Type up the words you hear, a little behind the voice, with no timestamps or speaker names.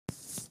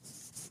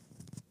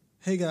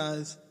Hey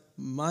guys,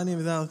 my name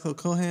is Alex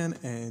Cohan,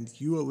 and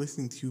you are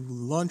listening to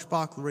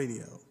Lunchbox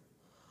Radio.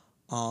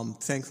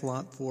 Thanks a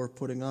lot for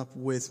putting up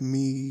with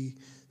me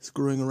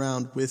screwing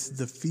around with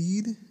the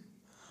feed.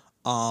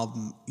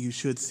 You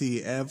should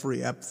see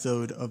every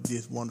episode of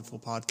this wonderful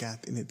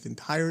podcast in its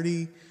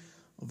entirety,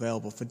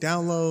 available for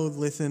download,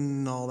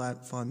 listen, all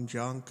that fun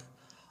junk.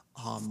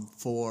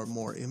 For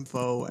more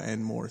info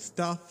and more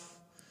stuff,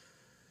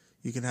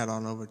 you can head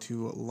on over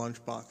to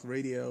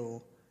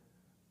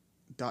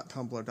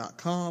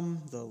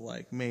lunchboxradio.tumblr.com,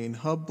 the main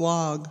hub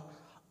blog,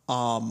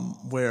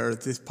 where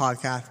this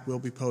podcast will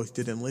be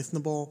posted and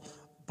listenable,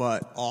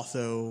 but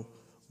also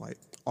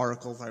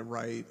articles I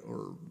write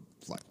or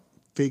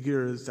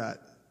figures that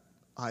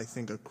I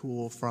think are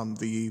cool from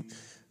the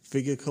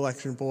figure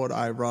collection board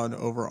I run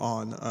over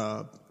on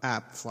an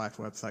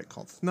app/website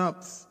called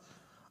Snups.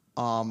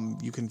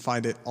 You can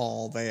find it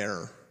all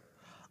there.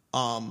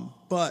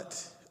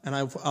 And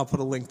I'll put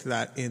a link to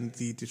that in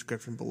the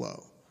description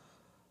below.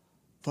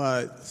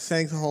 But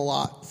thanks a whole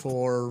lot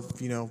for,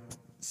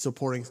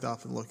 supporting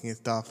stuff and looking at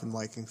stuff and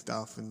liking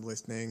stuff and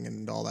listening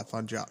and all that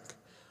fun junk.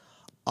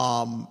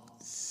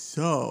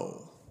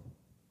 So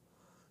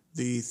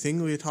the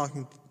thing we are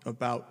talking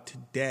about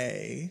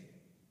today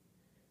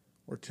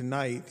or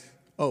tonight.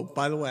 Oh,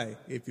 by the way,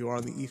 if you are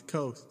on the East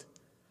Coast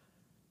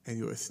and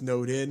you are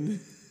snowed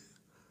in,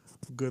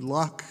 good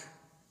luck.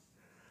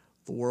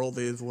 The world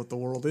is what the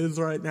world is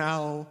right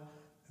now.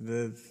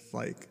 There's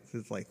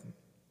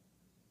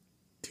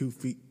 2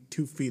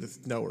 feet of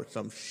snow or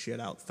some shit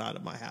outside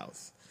of my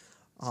house.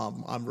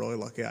 I'm really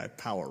lucky I have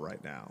power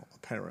right now,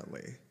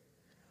 apparently.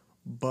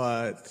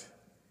 But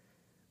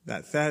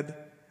that said,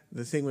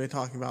 the thing we're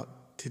talking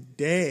about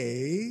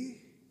today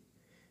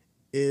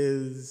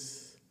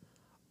is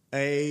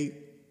a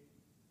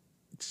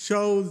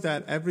show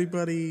that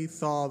everybody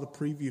saw the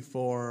preview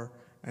for.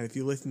 And if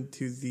you listen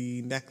to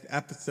the next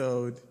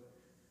episode,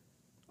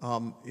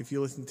 if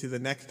you listen to the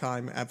next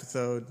time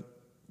episode,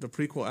 the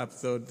prequel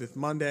episode this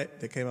Monday,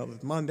 that came out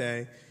this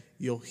Monday,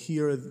 you'll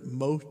hear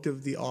most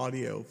of the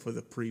audio for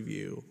the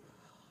preview.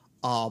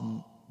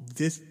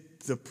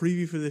 The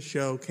preview for this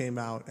show came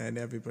out and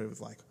everybody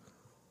was like,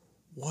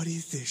 what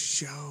is this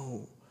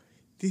show?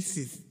 This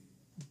is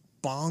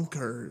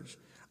bonkers.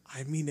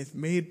 I mean, it's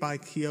made by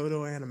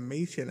Kyoto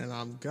Animation and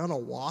I'm gonna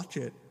watch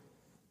it,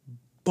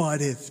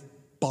 but it's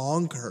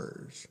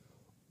bonkers.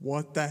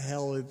 What the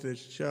hell is this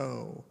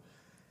show?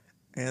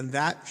 And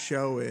that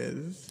show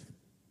is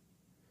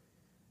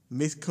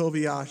Miss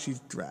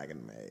Kobayashi's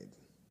Dragon Maid.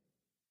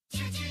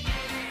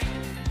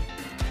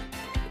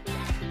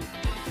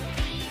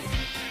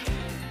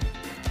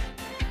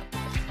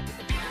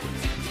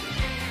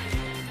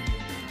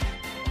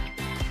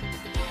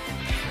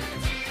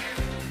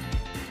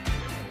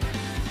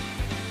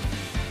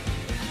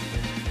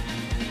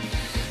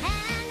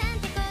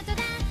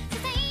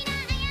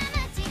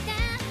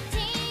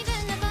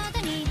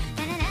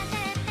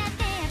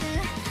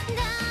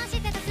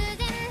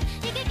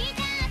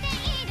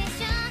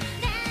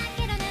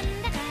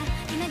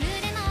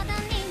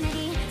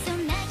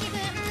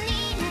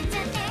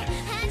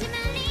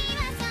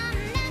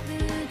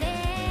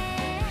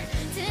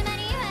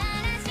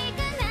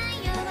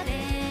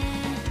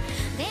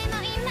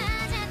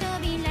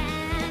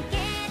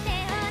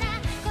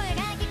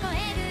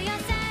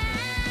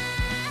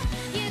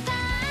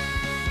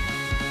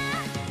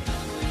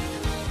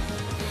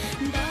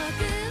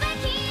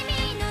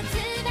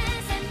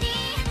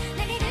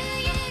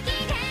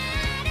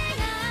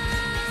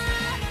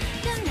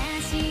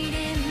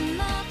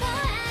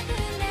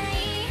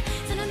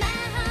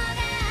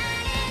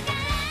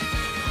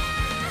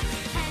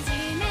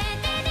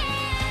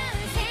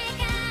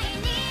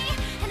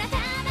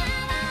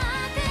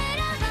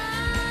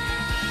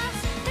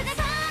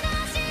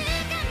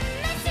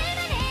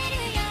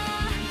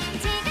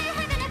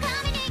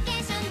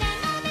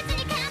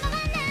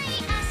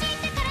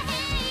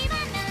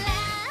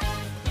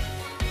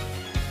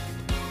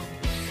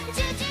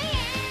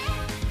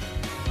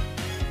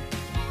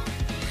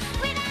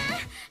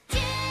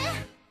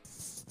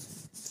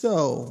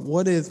 So,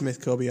 what is Miss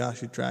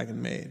Kobayashi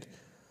Dragon Maid?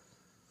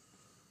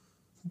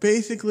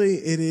 Basically,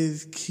 it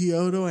is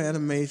Kyoto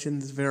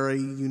Animation's very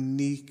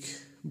unique,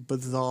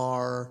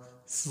 bizarre,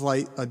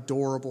 slight,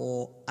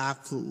 adorable,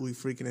 absolutely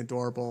freaking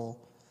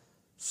adorable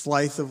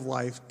slice of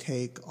life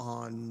take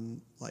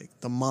on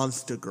the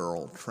Monster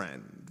Girl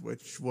trend,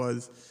 which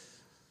was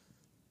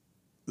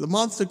the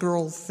Monster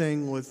Girl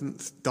thing wasn't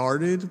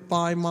started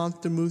by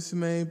Monster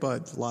Musume,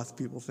 but lots of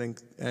people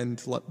think, and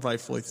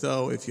rightfully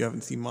so, if you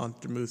haven't seen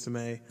Monster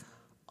Musume,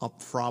 I'll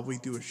probably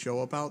do a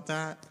show about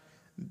that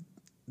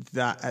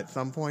at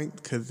some point,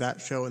 because that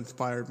show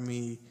inspired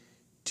me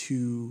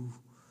to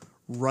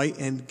write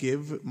and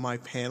give my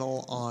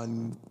panel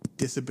on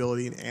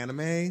disability in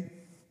anime,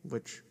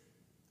 which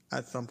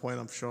at some point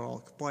I'm sure I'll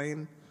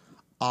explain.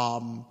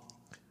 But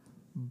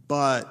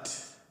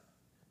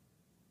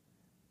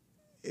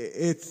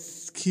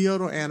it's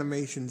Kyoto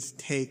Animation's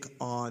take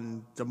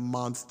on the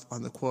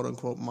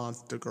quote-unquote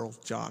Monster Girl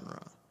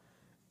genre.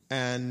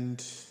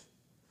 And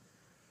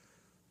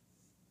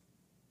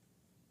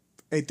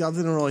it does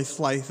it in a really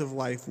slice of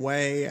life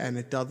way, and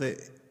it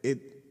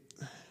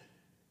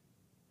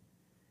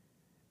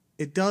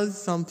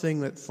does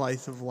something that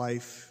slice of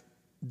life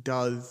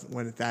does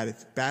when it's at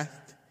its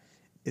best,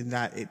 in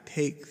that it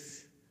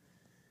takes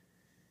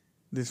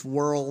this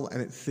world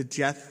and it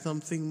suggests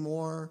something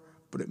more,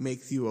 but it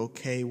makes you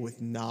okay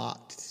with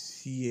not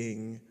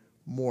seeing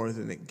more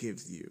than it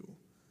gives you.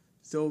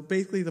 So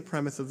basically the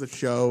premise of the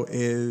show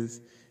is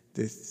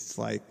this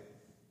like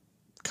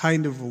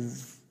kind of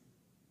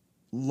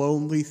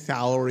lonely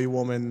salary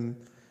woman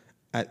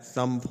at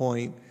some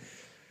point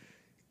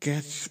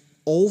gets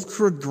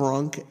ultra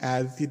drunk,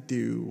 as you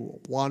do,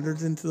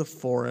 wanders into the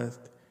forest,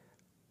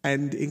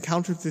 and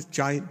encounters this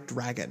giant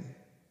dragon.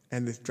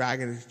 And this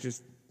dragon is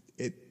just,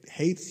 it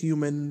hates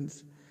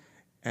humans,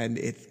 and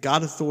it's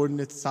got a sword in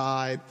its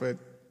side,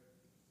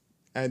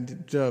 and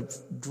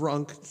the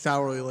drunk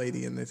salary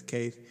lady in this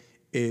case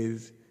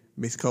is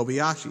Miss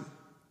Kobayashi.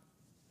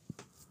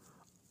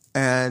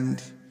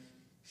 And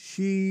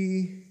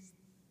she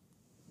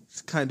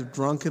kind of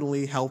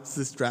drunkenly helps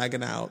this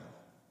dragon out,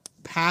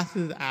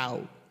 passes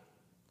out,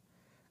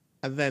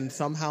 and then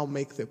somehow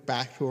makes it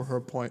back to her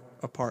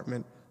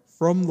apartment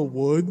from the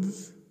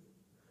woods,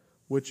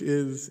 which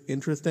is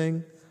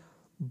interesting.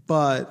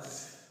 But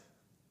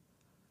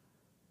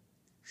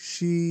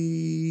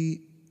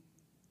she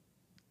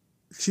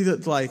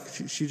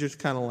just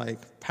kind of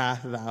like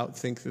passes out,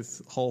 thinks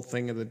this whole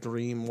thing is a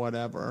dream,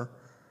 whatever.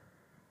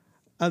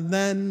 And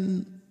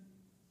then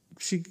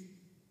she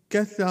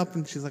gets up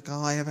and she's like,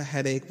 "Oh, I have a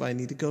headache, but I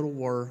need to go to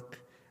work."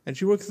 And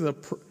she works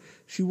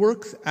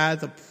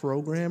as a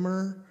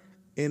programmer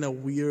in a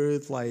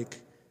weird, like,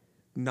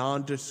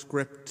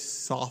 nondescript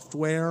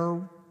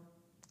software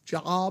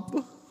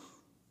job.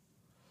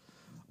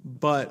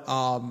 But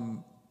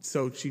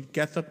so she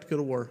gets up to go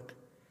to work,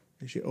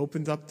 and she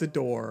opens up the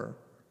door,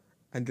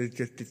 and there's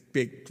just this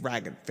big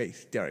dragon face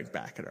staring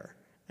back at her,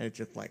 and it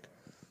just like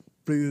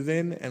breathes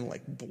in and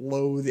like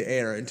blows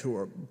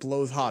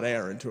hot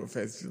air into her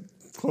face.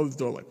 Close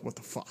the door, like, what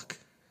the fuck?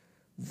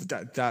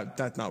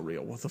 That's not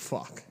real. What the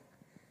fuck?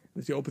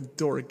 And she opens the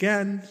door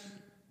again,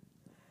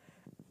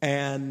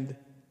 and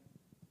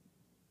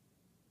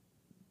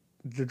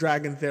the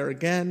dragon's there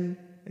again,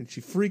 and she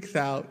freaks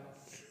out.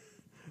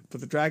 But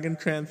the dragon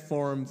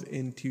transforms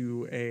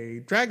into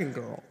a dragon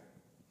girl,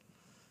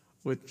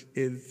 which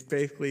is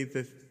basically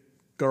this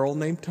girl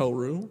named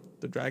Toru.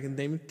 The dragon's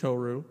name is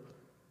Toru.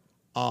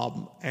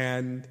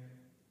 And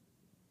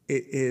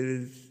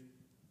it's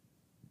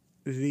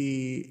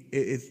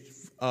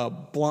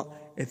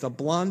a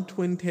blonde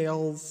twin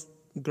tails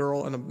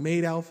girl in a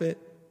maid outfit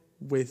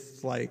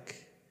with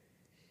like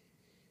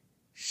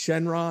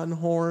Shenron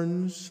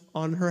horns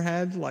on her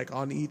head, like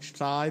on each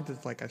side.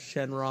 There's like a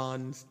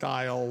Shenron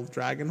style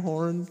dragon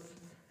horn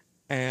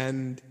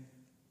and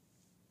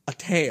a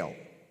tail.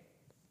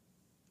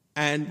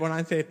 And when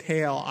I say a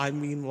tail, I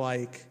mean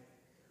like,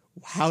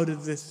 how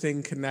does this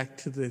thing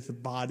connect to this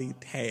body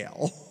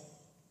tail?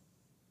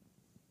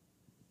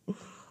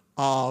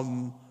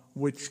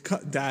 Which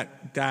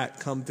that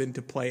comes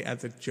into play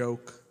as a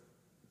joke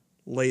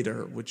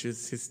later, which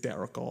is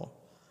hysterical.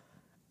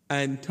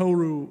 And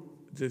Toru,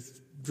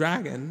 this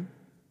dragon,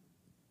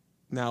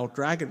 now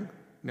dragon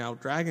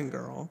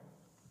girl,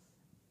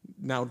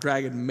 now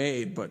dragon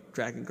maid, but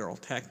dragon girl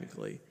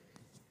technically,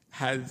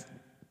 has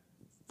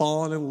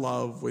fallen in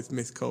love with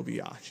Miss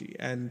Kobayashi.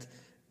 And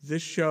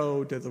this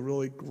show does a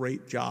really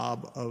great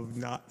job of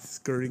not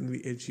skirting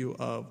the issue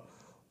of,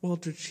 well,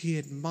 did she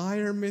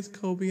admire Miss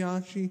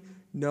Kobayashi?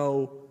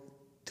 No,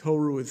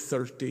 Toru is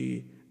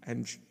thirsty,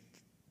 and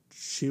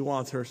she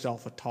wants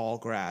herself a tall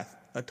glass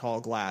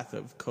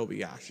of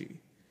Kobayashi,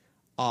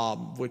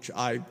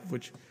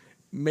 which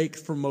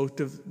makes for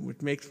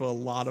a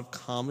lot of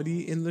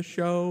comedy in the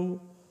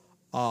show.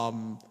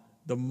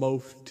 The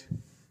most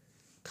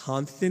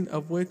constant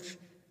of which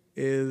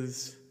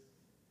is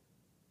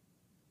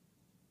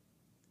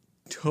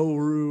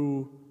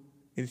Toru,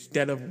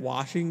 instead of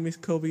washing Miss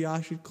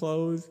Kobayashi's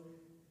clothes,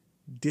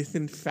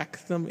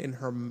 disinfects them in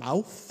her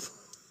mouth,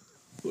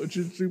 which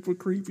is super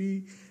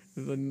creepy.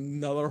 There's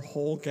another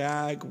whole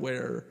gag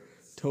where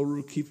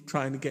Toru keeps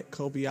trying to get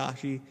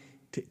Kobayashi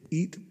to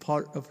eat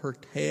part of her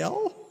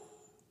tail,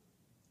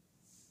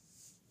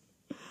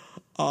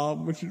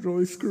 which is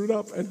really screwed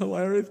up and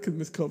hilarious because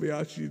Miss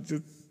Kobayashi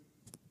just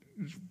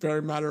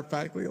very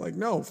matter-of-factly like,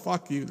 "No,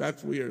 fuck you,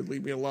 that's weird,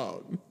 leave me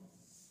alone.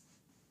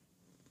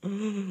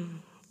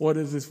 What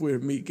is this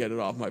weird meat? Get it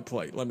off my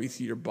plate. Let me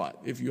see your butt.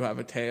 If you have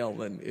a tail,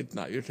 then it's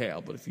not your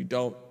tail. But if you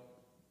don't,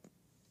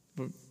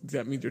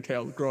 that means your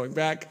tail is growing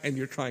back and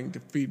you're trying to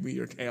feed me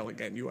your tail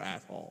again, you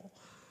asshole."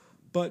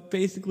 But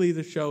basically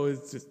the show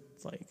is just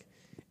like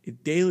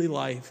daily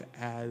life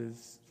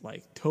as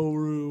like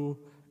Toru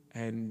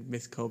and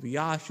Miss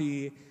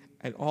Kobayashi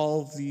and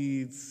all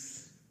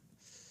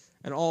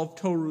of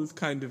Toru's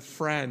kind of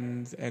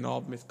friends and all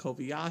of Miss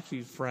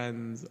Kobayashi's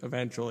friends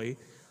eventually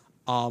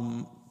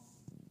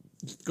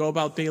just go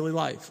about daily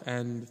life.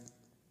 And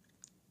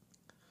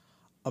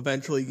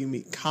eventually you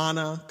meet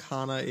Kana.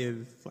 Kana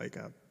is like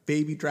a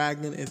baby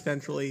dragon,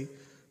 essentially,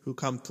 who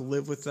come to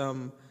live with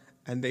them,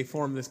 and they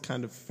form this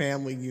kind of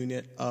family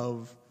unit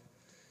of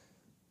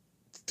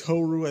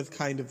Toru as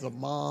kind of the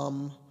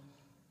mom,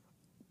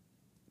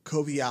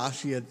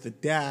 Kobayashi as the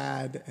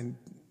dad, and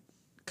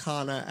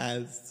Kana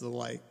as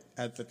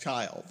the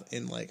child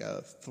in like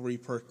a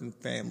 3-person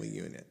family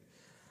unit.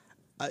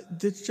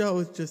 This show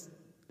is just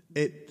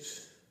it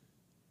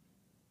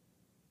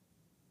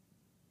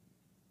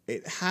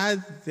has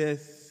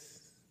this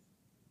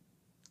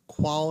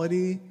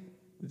quality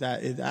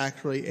that is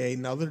actually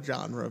another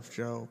genre of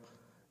show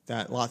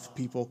that lots of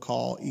people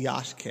call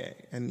iyashikei.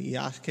 And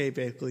iyashikei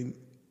basically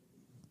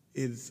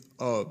is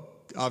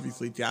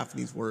obviously a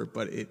Japanese word,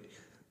 but it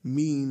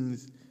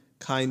means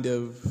kind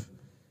of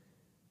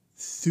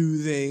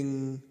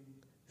soothing,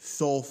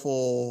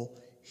 soulful,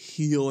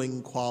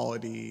 healing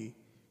quality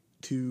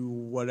to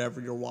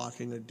whatever you're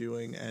watching or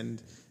doing.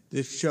 And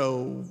this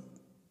show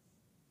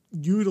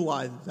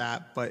utilizes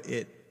that, but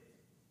it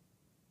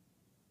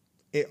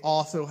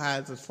also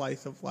has a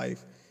slice of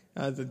life,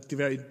 has a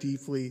very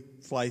deeply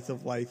slice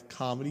of life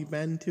comedy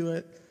bend to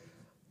it.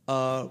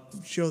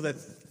 Show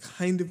that's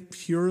kind of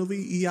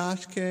purely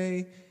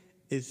iyashikei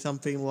is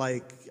something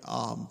like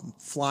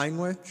Flying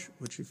Witch,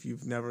 which if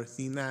you've never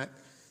seen that,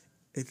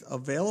 it's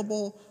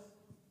available.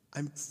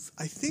 I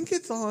think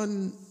it's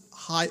on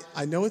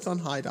I know it's on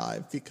High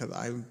Dive because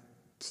I'm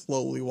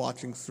slowly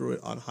watching through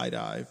it on High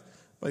Dive,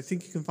 but I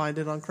think you can find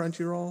it on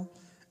Crunchyroll.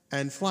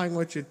 And Flying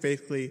Witch is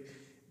basically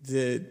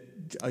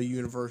a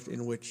universe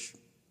in which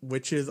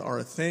witches are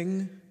a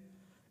thing,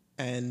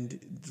 and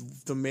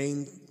the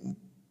main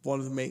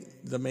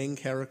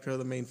character,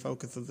 the main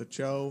focus of the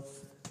show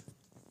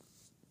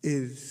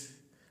is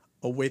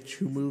a witch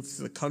who moves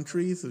to the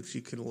country so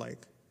she can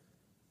like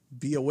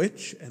be a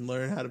witch and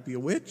learn how to be a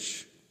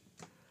witch.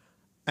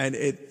 And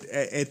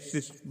it's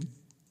this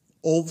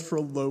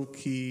ultra low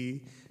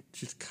key,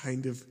 just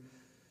kind of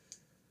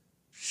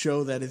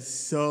show that is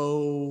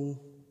so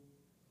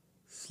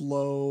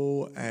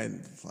slow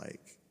and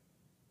like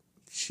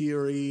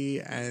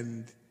cheery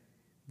and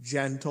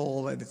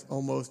gentle that it's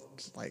almost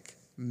like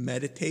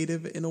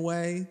meditative in a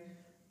way.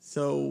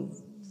 So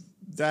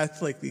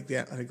that's like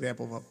an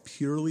example of a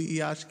purely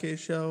iyashikei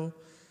show.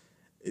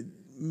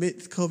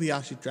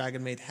 Kobayashi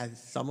Dragon Maid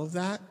has some of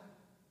that.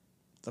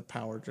 The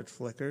power just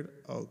flickered.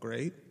 Oh,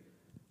 great.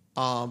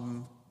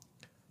 But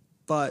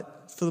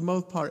for the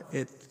most part,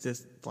 it's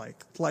just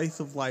like slice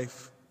of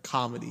life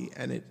comedy,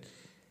 and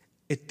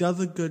it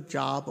does a good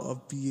job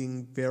of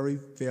being very,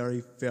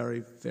 very,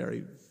 very,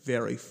 very,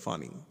 very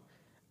funny,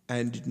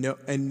 and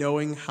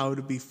knowing how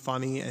to be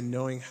funny and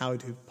knowing how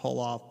to pull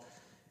off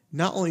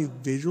not only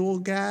visual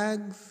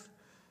gags,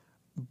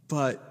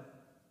 but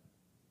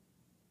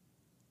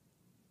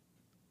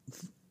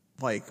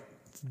like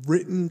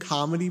written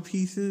comedy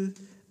pieces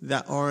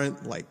that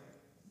aren't like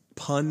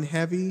pun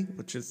heavy,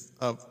 which is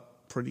a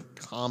pretty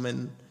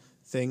common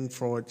thing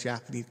for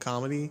Japanese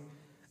comedy.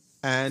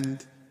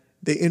 And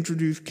they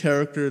introduce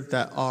characters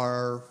that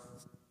are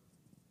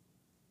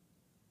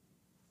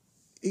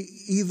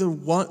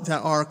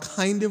that are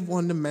kind of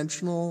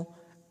one-dimensional,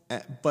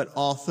 but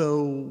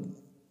also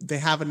they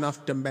have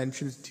enough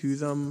dimensions to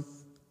them,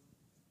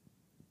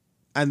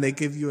 and they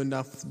give you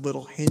enough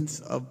little hints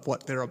of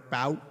what they're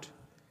about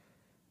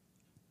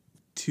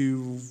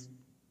to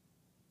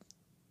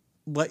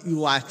let you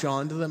latch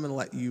on to them and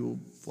let you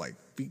like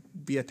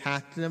be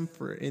attached to them.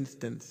 For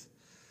instance,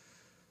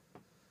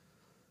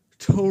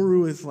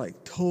 Toru is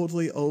like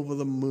totally over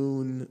the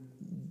moon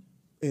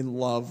in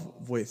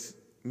love with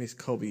Miss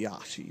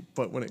Kobayashi,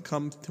 but when it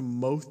comes to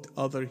most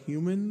other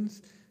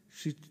humans,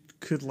 she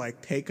could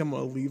like take him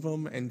or leave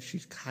him, and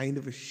she's kind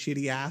of a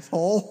shitty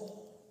asshole.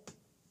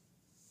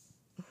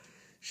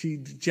 She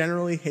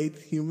generally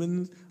hates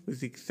humans with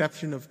the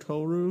exception of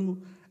Toru,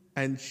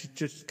 and she's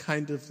just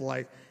kind of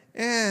like,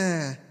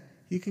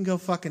 you can go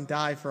fucking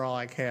die for all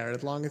I care.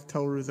 As long as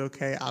Toru's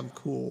okay, I'm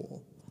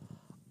cool.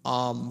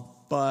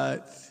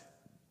 But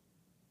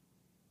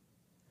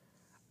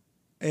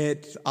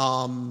it's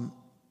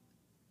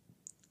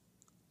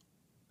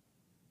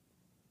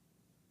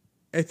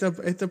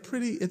a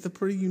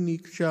pretty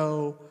unique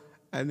show,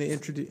 and they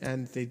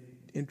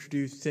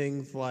introduce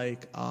things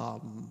like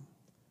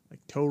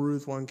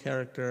Toru's one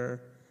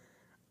character.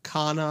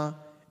 Kana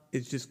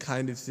is just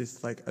kind of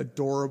this like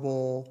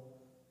adorable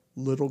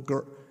little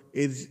girl.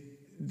 Is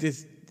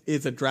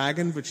a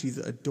dragon, but she's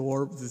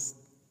adorable.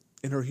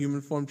 In her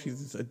human form,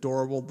 she's this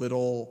adorable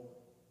little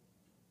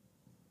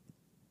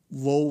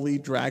lowly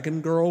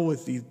dragon girl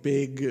with these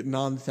big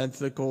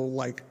nonsensical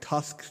like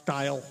tusk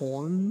style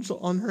horns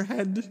on her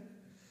head.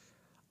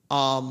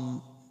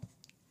 And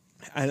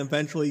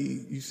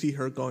eventually you see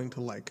her going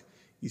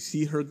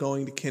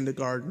to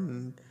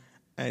kindergarten,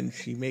 and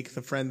she makes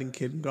a friend in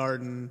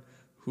kindergarten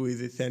who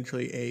is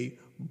essentially a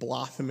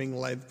blossoming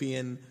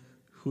lesbian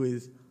who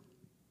is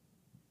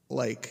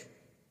like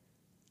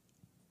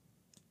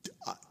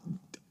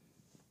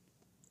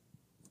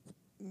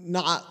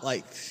not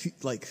like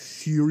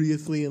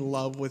seriously in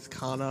love with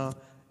Kana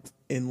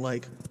in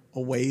like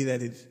a way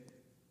that is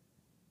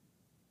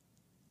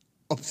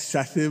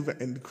obsessive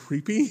and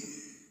creepy,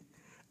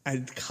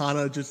 and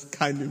Kana just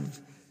kind of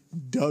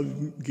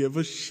doesn't give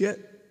a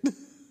shit.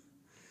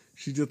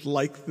 She just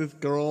likes this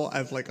girl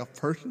as like a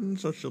person,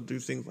 so she'll do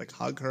things like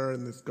hug her,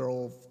 and this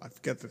girl, I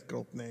forget this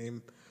girl's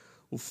name,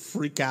 will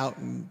freak out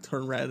and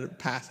turn red and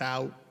pass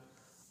out.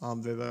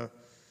 There's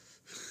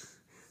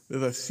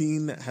a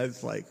scene that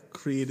has like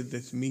created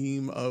this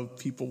meme of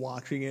people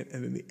watching it,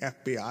 and then the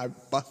FBI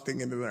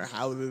busting into their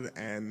houses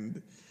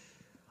and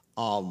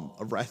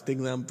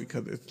arresting them,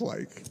 because it's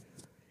like,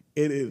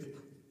 it is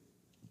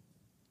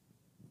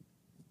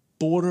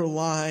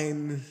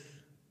borderline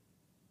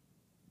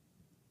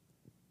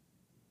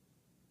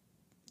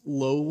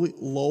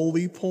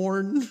lowly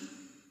porn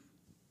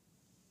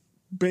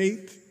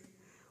bait,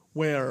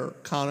 where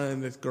Kana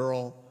and this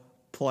girl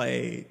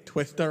play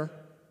Twister,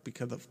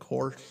 because of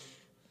course.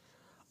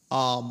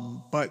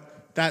 But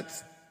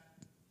that's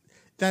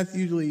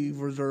usually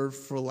reserved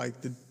for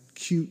like the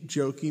cute,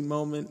 jokey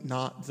moment,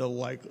 not the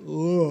like,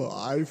 ugh,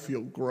 I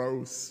feel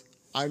gross,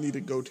 I need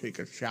to go take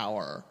a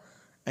shower.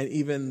 And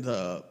even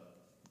the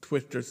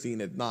Twister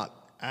scene is not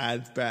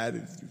as bad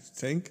as you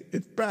think.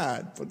 It's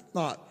bad, but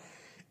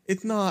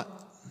it's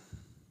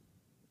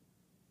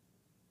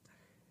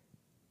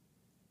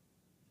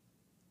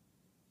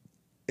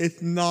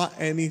not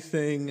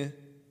anything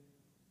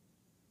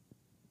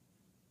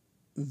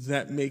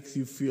that makes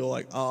you feel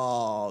like,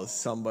 oh,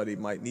 somebody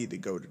might need to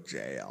go to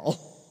jail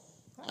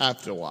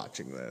after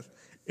watching this.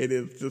 It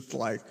is just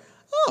like,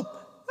 oh,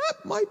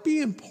 that might be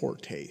in poor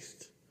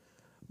taste.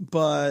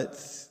 But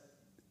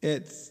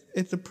it's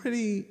a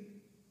pretty,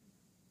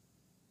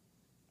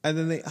 and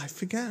then I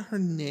forget her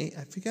name,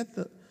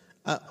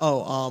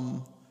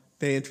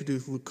 they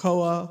introduced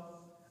Lukoa,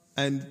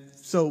 and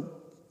so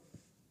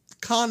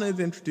Kana is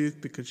introduced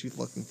because she's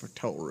looking for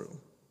Toru.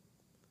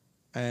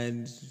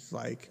 And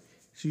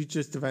she's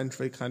just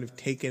eventually kind of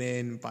taken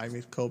in by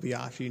Miss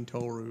Kobayashi and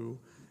Toru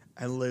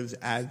and lives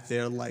as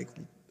their,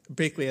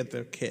 basically as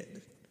their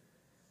kid.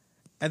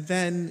 And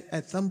then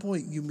at some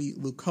point you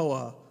meet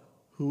Lukoa,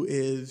 who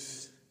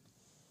is,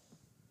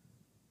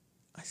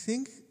 I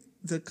think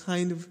the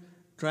kind of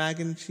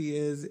dragon she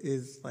is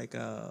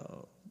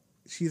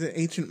she's an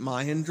ancient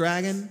Mayan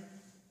dragon.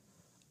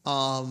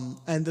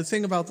 And the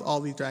thing about all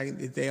these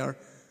dragons is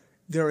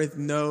there is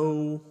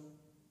no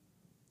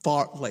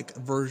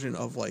version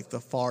of the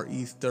Far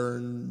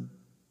Eastern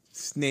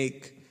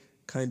snake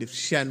kind of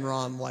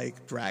Shenron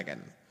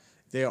dragon.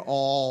 They're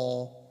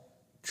all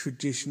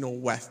traditional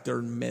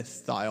Western myth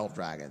style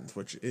dragons,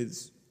 which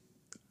is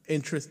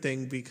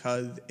interesting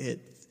because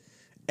it's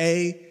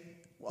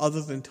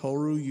other than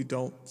Toru, you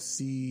don't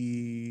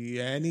see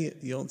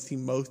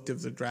most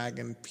of the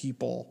dragon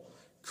people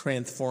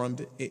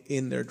transformed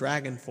in their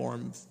dragon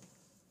forms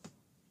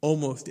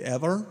almost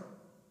ever.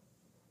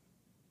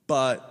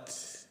 But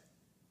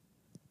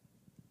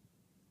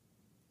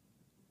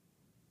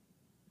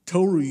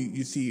Toru,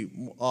 you see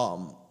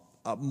more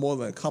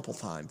than a couple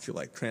times. She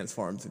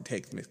transforms and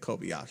takes Miss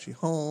Kobayashi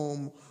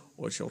home,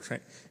 or she'll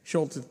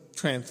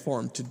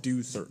transform to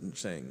do certain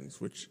things,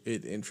 which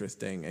is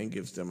interesting and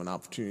gives them an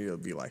opportunity to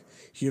be like,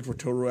 here's what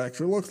Toru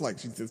actually looks like.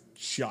 She's this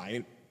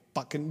giant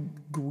fucking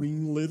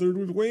green lizard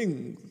with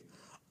wings.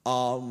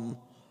 But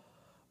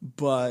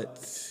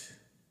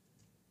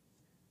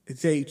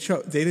they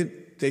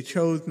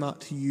chose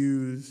not to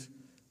use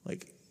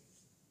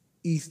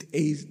East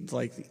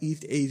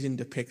Asian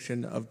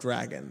depiction of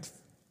dragons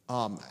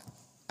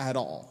at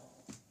all,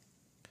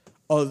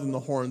 other than the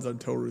horns on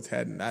Toru's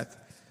head, and that's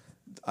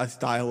a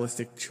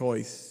stylistic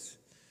choice,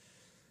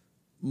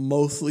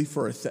 mostly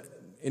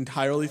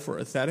entirely for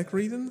aesthetic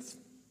reasons.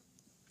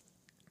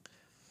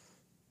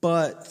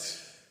 But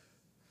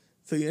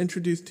so you're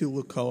introduced to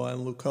Lukoa,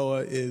 and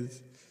Lukoa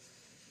is,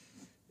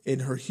 in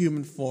her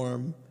human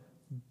form,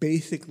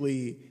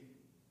 basically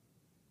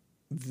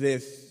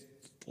this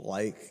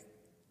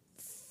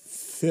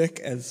thick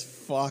as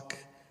fuck,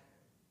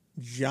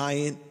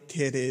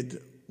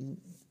 giant-titted,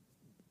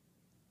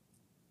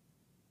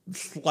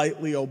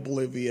 slightly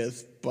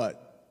oblivious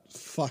but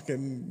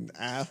fucking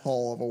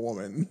asshole of a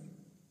woman.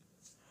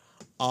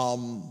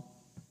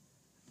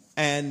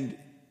 And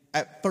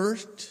at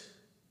first,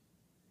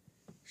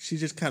 she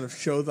just kind of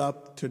shows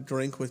up to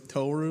drink with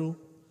Toru,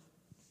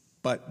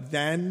 but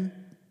then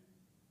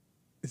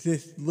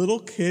this little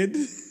kid,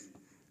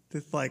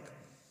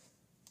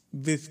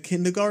 this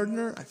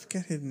kindergartner, I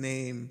forget his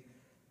name,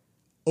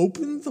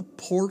 opens a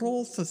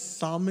portal to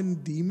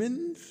summon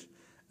demons,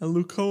 and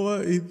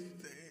Lukoa is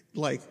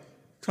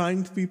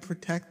trying to be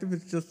protective.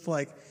 It's just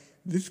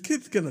this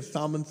kid's gonna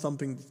summon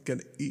something that's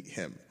gonna eat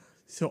him,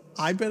 so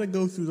I better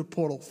go through the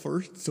portal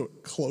first so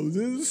it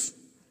closes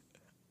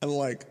and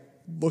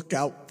look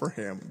out for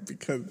him,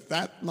 because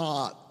that's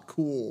not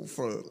cool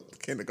for a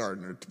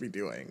kindergartner to be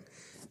doing.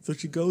 So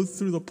she goes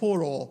through the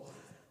portal,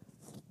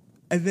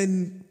 and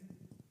then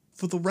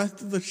for the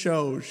rest of the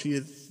show, she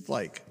is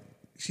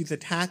she's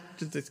attached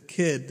to this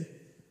kid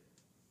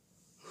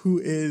who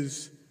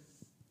is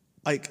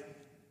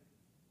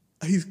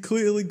he's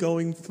clearly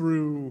going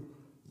through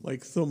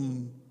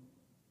some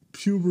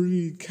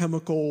puberty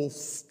chemical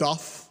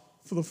stuff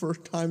for the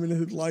first time in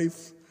his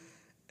life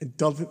and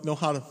doesn't know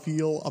how to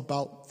feel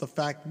about the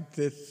fact that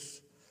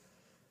this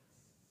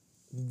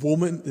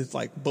woman, this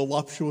like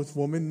voluptuous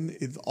woman,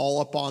 is all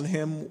up on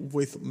him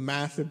with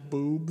massive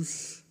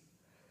boobs,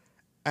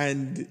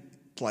 and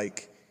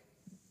like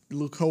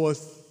Lukoa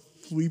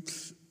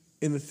sleeps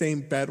in the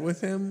same bed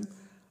with him,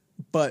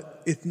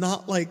 but it's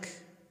not like,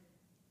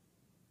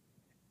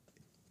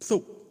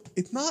 so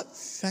it's not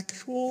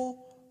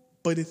sexual,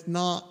 but it's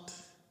not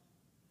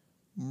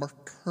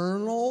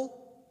maternal,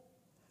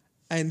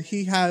 and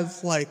he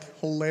has like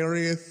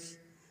hilarious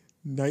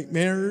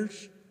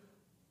nightmares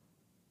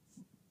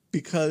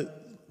because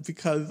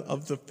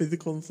of the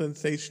physical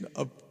sensation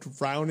of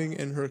drowning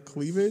in her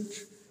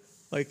cleavage.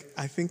 Like,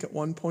 I think at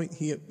one point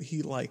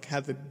he like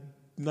has a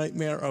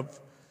nightmare of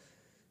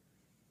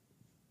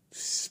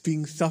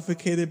being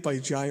suffocated by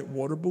giant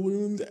water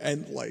balloons,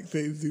 and like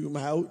they zoom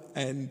out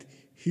and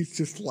he's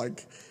just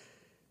like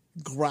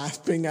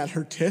grasping at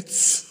her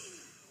tits.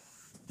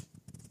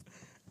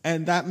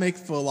 And that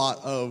makes for a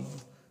lot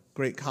of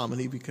great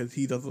comedy because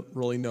he doesn't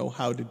really know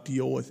how to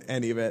deal with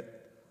any of it.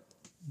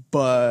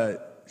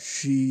 But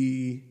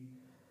she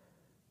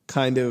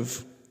kind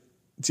of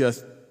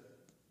just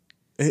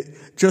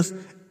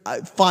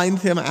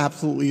finds him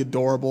absolutely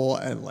adorable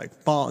and like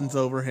fawns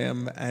over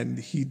him, and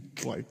he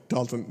like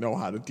doesn't know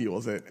how to deal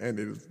with it and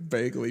is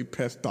vaguely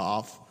pissed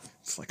off.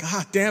 It's like,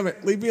 damn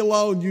it, leave me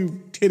alone,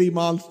 you titty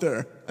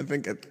monster.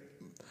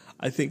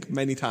 I think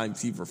many times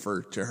he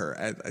referred to her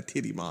as a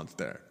titty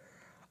monster.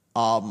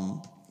 But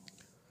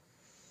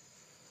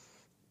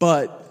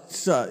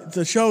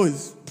the show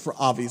is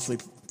obviously,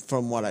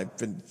 from what I've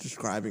been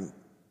describing,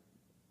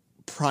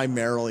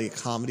 primarily a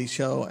comedy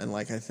show, and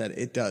like I said,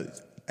 it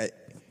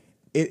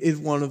is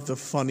one of the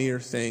funnier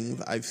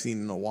things I've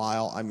seen in a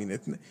while. I mean,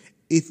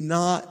 it's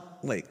not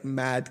like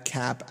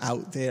madcap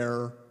out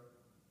there,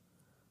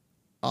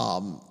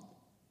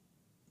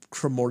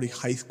 Cremorty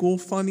High School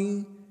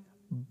funny,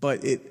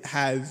 but it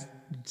has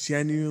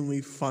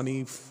genuinely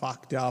funny,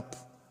 fucked up,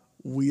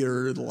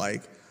 weird,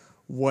 like,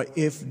 what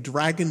if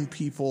dragon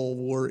people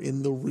were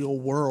in the real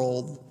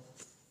world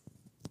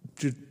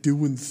just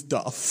doing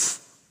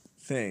stuff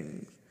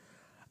things.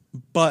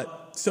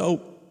 But,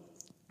 so,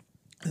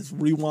 let's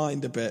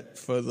rewind a bit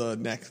for the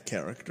next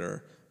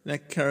character. The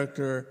next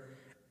character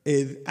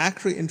is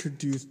actually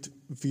introduced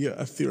via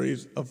a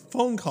series of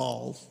phone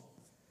calls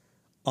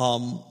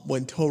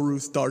when Toru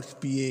starts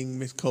being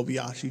Miss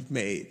Kobayashi's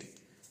maid.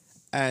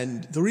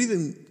 And the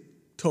reason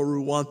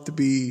Toru wants to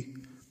be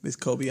Miss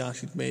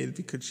Kobayashi's maid is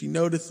because she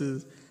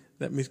notices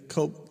that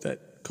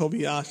that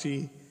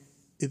Kobayashi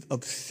is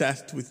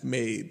obsessed with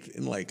maids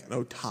in like an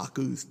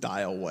otaku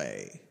style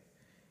way.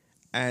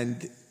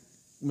 And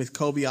Miss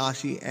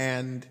Kobayashi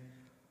and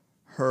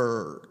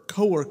her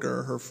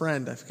coworker, her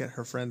friend, I forget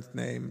her friend's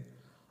name,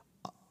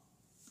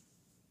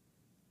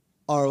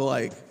 are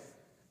like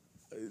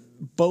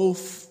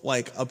both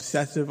like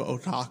obsessive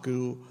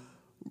otaku,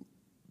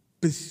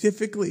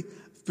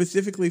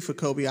 specifically for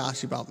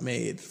Kobayashi about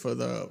maids, for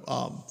the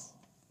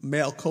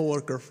male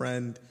coworker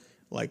friend,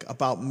 like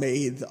about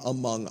maids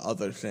among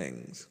other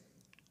things.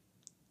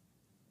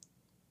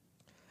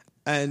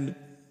 And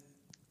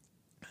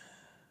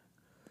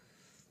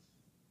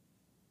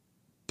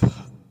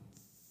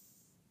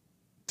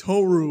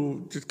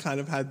Toru just kind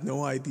of had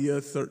no idea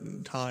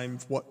certain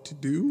times what to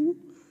do.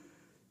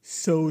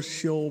 So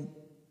she'll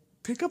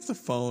pick up the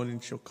phone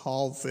and she'll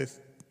call this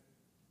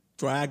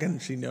dragon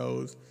she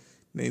knows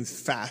named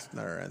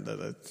Fastner. And there's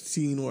a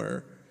scene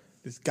where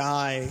this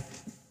guy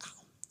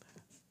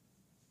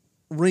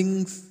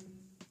rings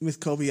Miss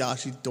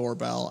Kobayashi's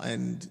doorbell,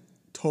 and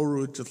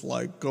Toru just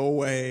like, go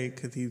away,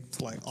 because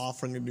he's like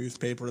offering a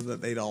newspaper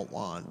that they don't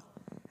want.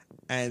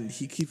 And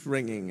he keeps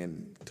ringing,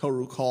 and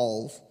Toru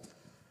calls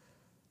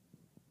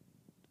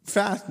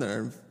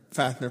Fastner.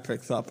 Fastner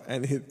picks up,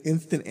 and his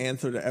instant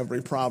answer to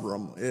every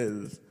problem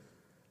is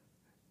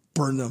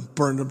burn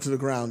them to the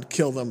ground,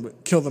 kill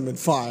them in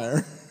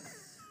fire.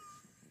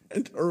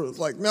 And Toru's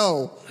like,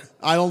 no,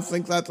 I don't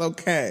think that's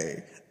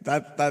okay.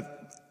 That's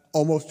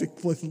almost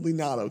explicitly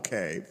not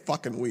okay.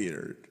 Fucking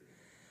weird.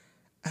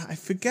 I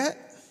forget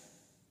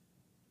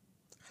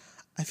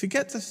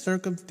the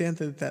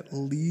circumstances that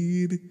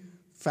lead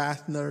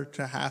Fastner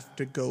to have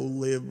to go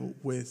live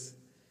with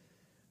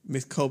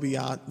Miss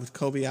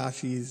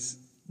Kobayashi's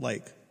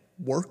like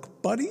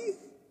work buddy,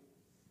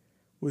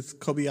 with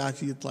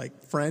Kobayashi's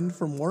like friend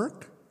from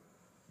work.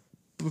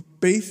 But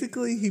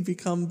basically, he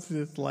becomes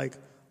this like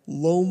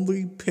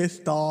lonely,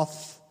 pissed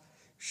off,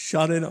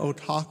 shut-in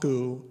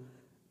otaku,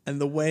 and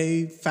the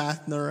way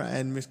Fastner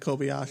and Miss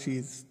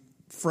Kobayashi's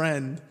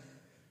friend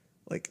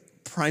like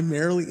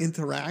primarily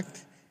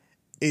interact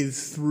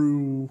is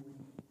through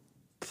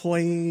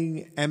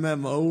playing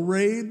MMO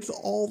raids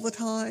all the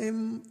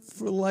time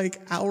for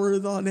like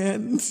hours on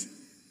end.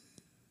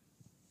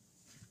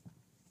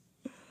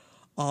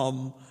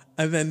 And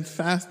then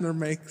Fastner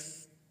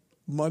makes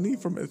money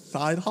from his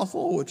side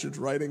hustle, which is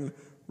writing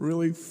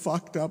really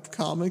fucked up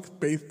comics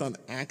based on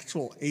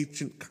actual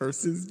ancient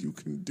curses you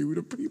can do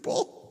to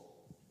people.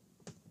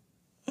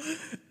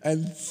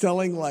 And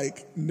selling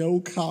like no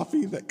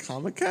copies at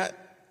Comic Cat.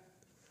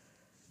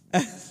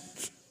 And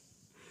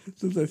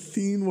there's a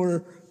scene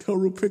where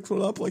Toru picks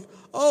one up like,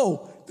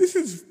 oh, this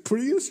is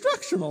pretty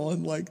instructional,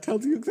 and like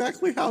tells you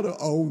exactly how to,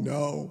 oh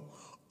no.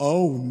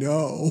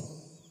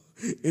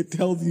 It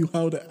tells you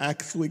how to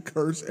actually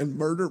curse and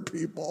murder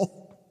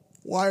people.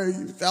 Why are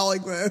you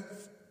selling this?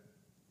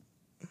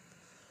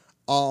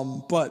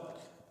 But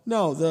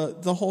no,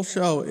 the whole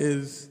show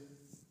is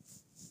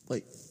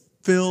like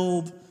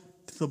filled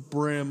to the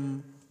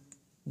brim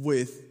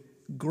with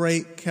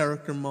great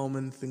character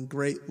moments and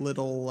great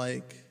little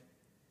like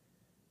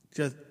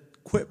just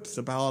quips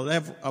about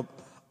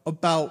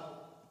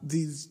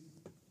the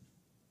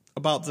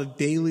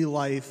daily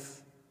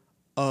life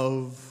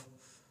of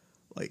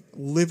like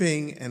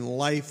living and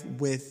life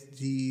with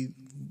the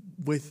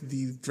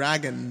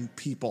dragon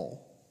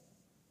people,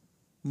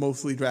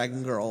 mostly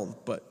dragon girls,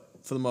 but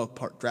for the most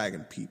part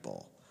dragon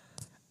people.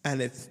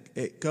 And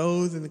it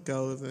goes and it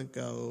goes and it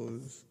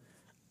goes,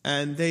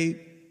 and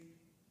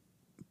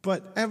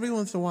but every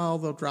once in a while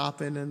they'll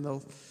drop in and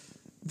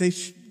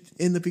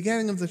in the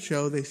beginning of the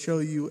show they show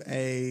you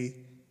in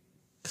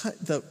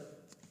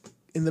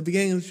the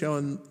beginning of the show,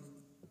 and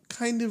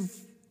kind of,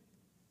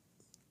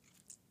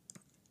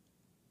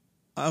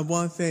 I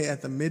want to say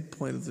at the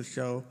midpoint of the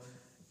show,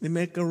 they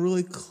make a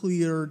really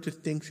clear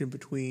distinction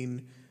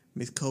between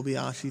Miss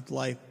Kobayashi's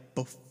life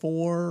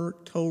before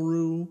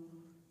Toru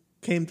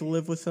came to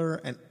live with her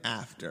and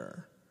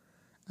after.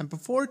 And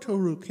before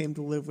Toru came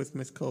to live with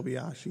Miss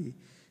Kobayashi,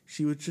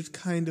 she was just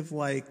kind of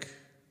like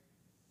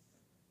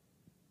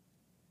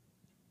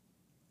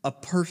a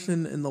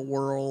person in the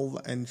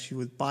world, and she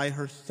was by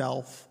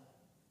herself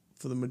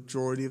for the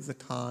majority of the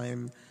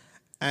time.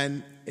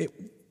 And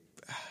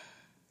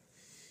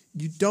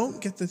you don't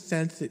get the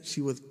sense that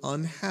she was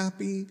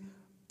unhappy,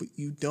 but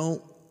you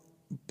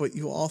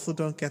also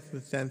don't get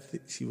the sense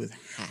that she was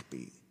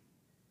happy.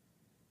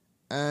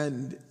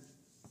 And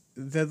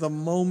there's a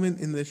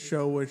moment in the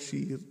show where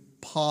she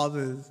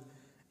pauses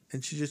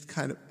and she just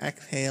kind of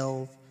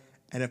exhales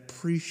and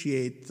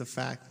appreciates the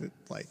fact that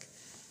like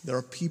there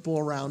are people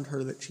around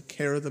her that she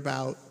cares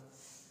about,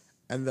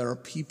 and there are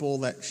people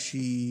that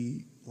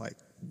she like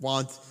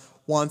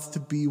wants to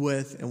be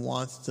with and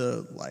wants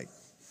to like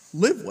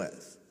live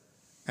with.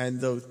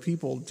 And those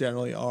people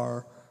generally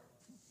are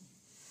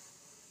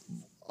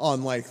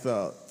on like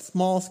the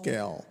small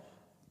scale,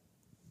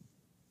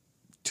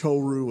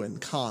 Toru and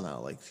Kana.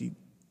 Like she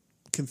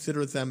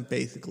considers them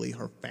basically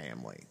her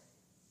family.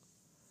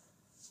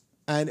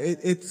 And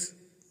it's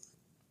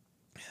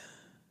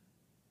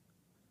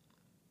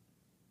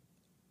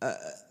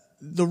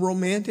the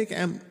romantic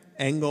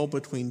angle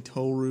between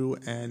Toru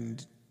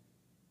and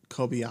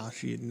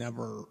Kobayashi is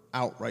never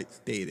outright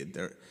stated.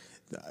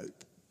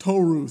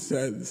 Toru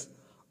says,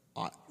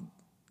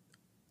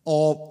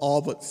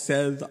 all but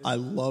says, I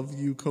love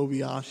you,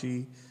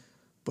 Kobayashi,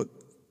 but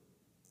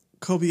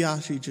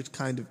Kobayashi just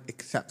kind of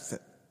accepts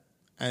it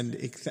and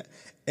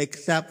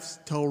accepts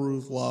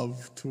Toru's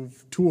love to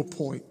a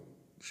point.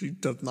 She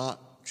does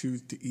not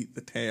choose to eat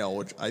the tail,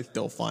 which I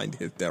still find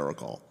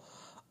hysterical.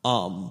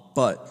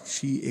 But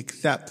she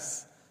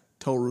accepts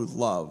Toru's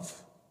love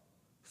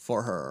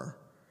for her,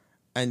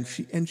 and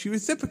she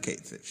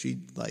reciprocates it. She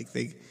like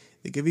they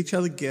give each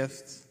other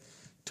gifts.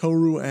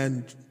 Toru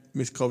and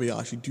Miss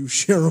Kobayashi do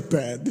share a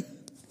bed,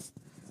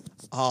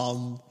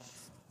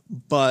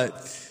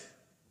 but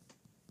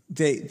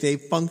they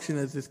function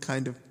as this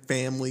kind of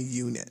family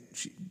unit,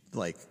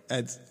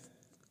 as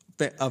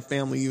a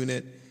family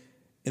unit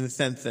in the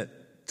sense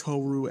that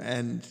Toru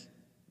and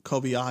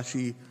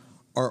Kobayashi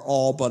are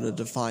all but a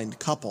defined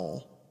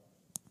couple,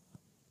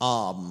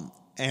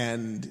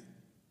 and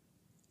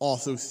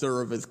also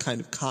serve as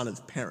kind of Kana's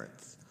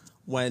parents.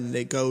 When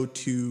they go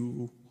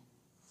to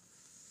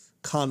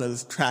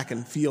Kana's track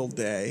and field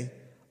day,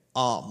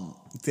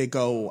 they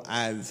go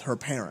as her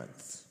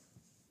parents.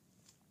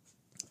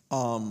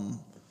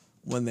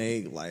 When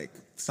they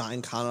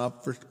sign Kana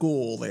up for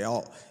school, they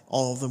all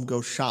of them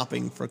go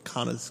shopping for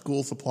Kana's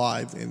school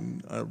supplies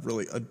in a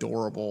really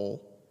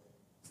adorable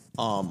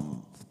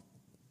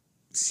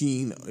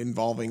scene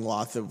involving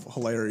lots of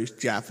hilarious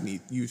Japanese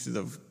uses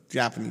of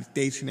Japanese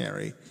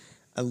stationery,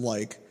 and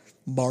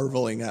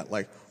marveling at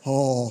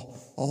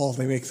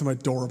they make some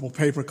adorable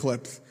paper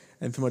clips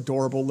and some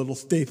adorable little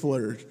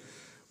staplers.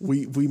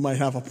 We might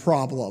have a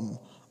problem.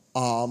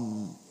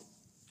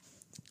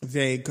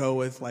 They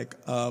go as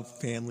a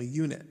family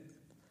unit.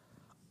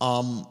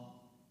 And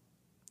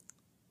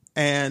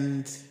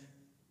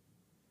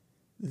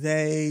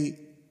I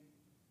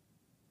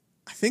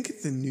think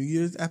it's the New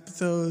Year's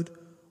episode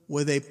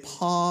where they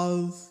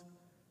pause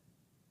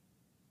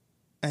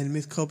and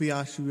Miss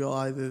Kobayashi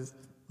realizes,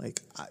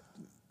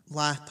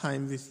 last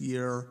time this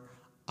year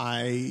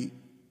I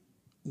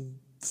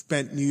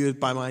spent New Year's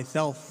by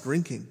myself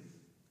drinking.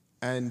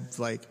 And,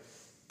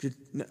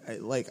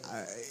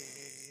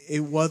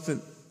 it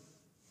wasn't,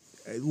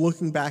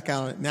 looking back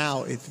on it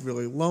now, it's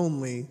really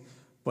lonely.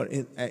 But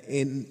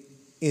in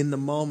the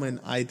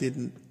moment, I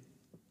didn't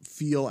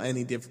feel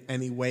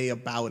any way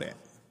about it.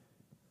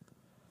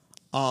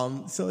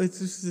 So it's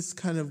just this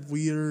kind of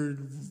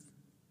weird.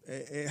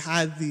 It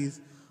had these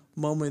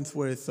moments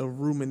where it's a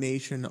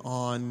rumination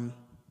on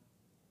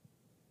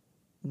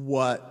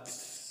what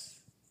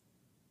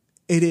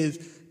it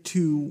is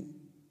to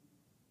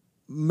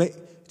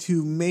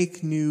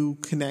make new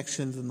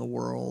connections in the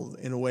world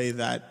in a way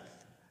that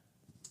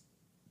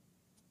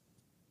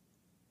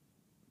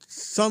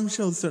some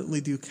shows certainly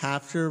do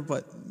capture,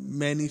 but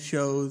many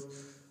shows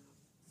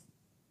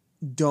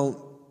don't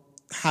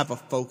have a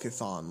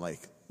focus on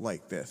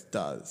like this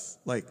does,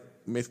 like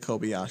Miss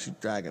Kobayashi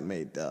Dragon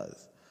Maid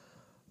does.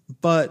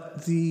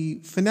 But the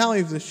finale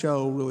of the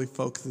show really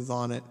focuses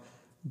on it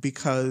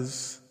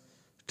because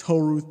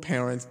Toru's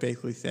parents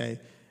basically say,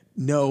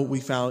 no, we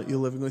found you're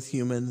living with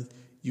humans.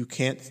 You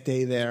can't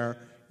stay there.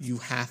 You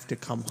have to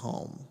come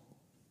home.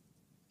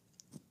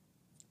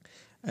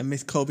 And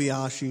Miss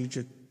Kobayashi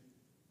just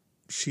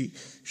she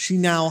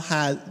now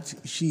has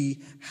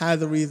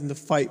a reason to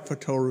fight for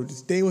Toru to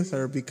stay with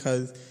her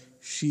because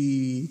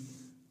she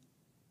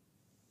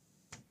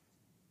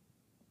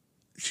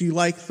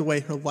likes the way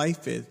her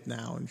life is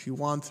now, and she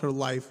wants her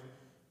life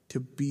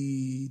to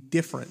be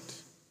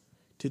different,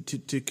 to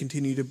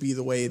continue to be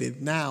the way it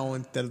is now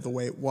instead of the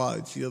way it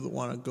was. She doesn't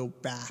want to go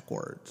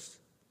backwards.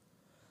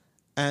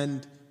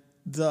 And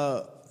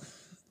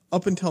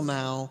up until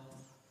now,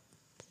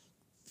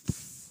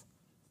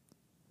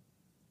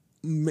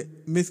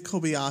 Miss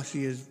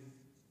Kobayashi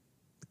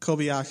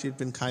had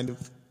been kind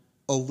of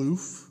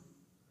aloof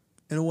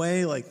in a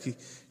way. Like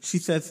she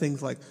says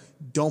things like,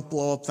 "Don't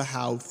blow up the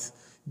house."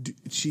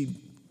 She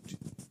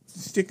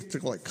sticks to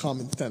like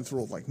common sense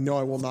rules, like, "No,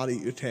 I will not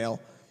eat your tail.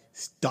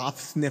 Stop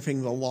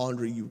sniffing the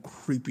laundry, you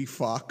creepy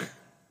fuck."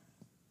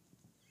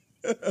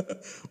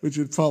 Which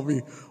is probably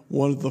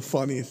one of the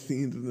funniest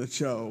scenes in the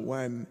show,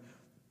 when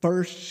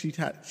first she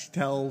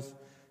tells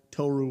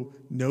Toru,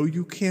 "No,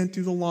 you can't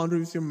do the laundry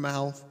with your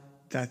mouth.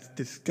 That's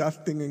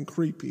disgusting and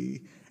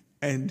creepy.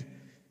 And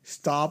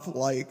stop,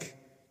 like,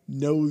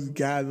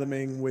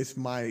 nose-gasming with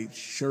my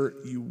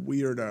shirt, you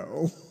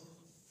weirdo.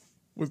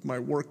 With my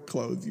work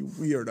clothes, you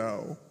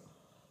weirdo."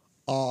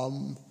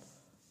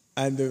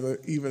 And there's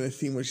even a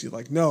scene where she's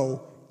like,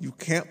 "No, you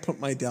can't put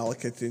my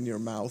delicates in your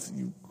mouth,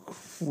 you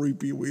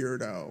creepy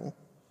weirdo."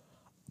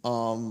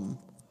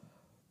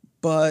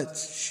 But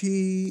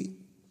she,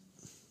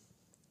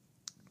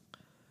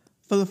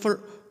 for the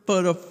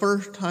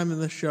first time in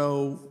the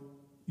show,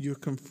 she's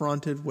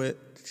confronted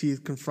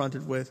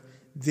with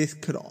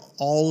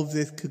all of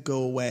this could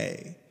go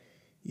away,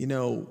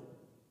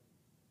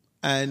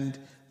 and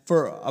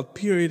for a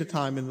period of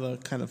time in the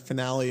kind of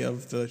finale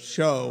of the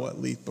show, at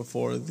least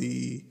before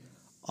the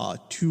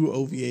 2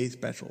 OVA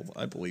specials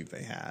I believe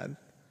they had,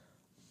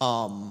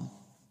 one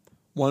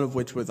of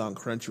which was on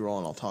Crunchyroll,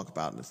 and I'll talk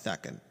about in a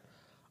second.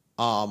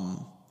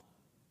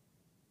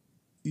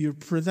 You're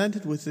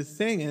presented with this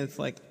thing, and it's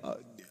like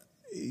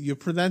you're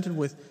presented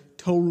with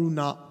Toru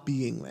not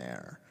being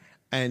there,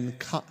 and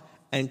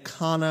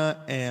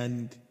Kana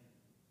and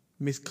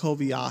Miss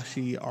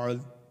Kobayashi are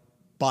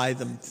by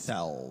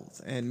themselves,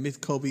 and Miss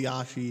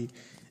Kobayashi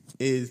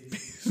is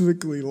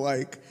basically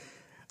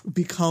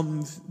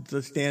becomes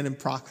the stand-in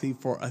proxy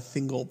for a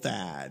single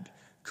dad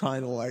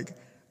trying to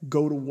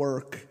go to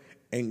work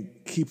and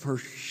keep her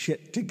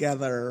shit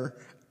together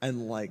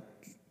and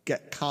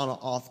get Kana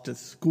off to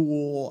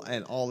school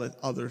and all this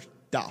other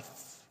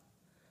stuff,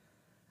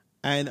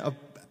 and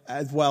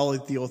as well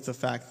as deal with the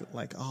fact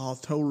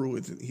that Toru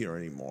isn't here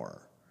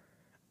anymore,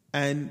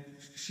 and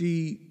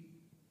she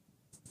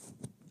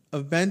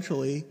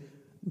eventually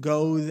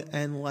goes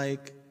and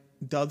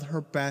does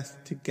her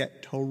best to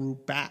get Toru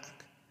back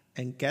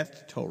and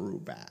gets Toru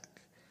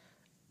back.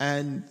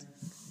 And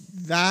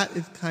that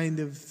is kind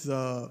of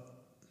the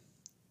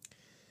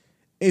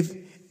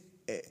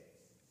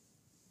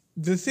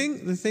thing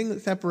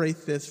that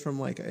separates this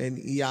from an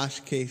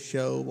Iyashike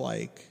show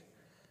like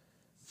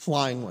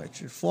Flying Witch.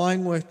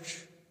 Flying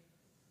Witch,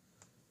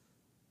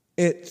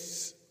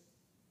 its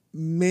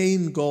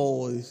main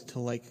goal is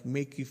to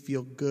make you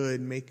feel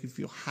good, make you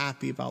feel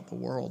happy about the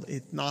world.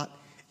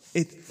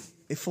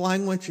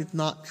 Flying Witch is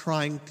not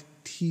trying to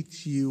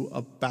teach you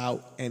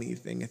about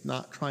anything. It's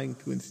not trying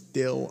to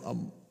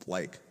instill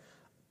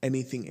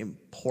anything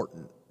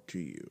important to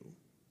you.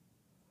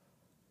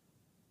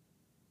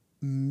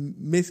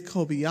 Miss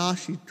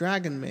Kobayashi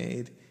Dragon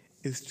Maid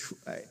is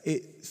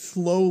it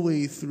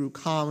slowly, through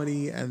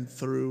comedy and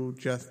through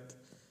just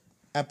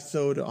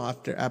episode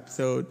after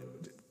episode,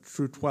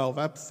 through 12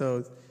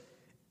 episodes,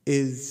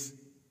 is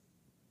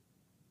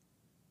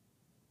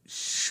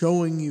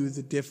showing you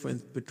the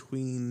difference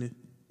between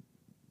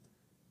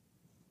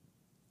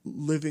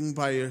living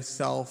by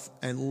yourself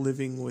and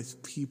living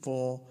with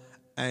people,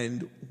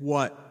 and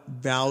what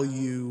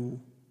value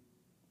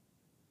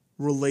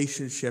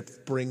relationships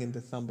bring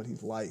into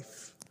somebody's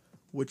life,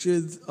 which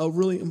is a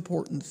really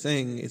important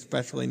thing,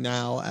 especially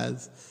now,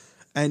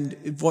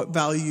 and what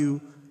value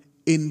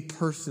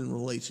in-person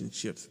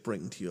relationships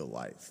bring to your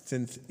life.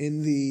 Since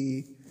in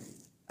the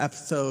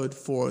episode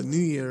for New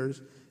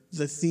Year's,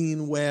 the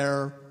scene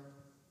where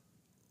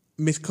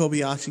Miss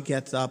Kobayashi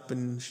gets up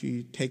and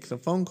she takes a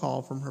phone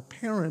call from her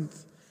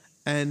parents,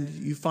 and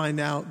you find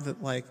out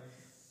that, like,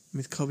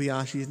 Miss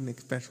Kobayashi isn't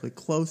especially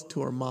close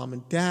to her mom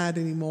and dad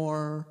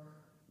anymore.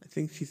 I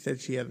think she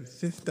said she had a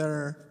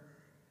sister.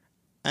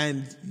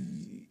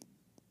 And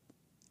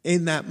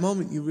in that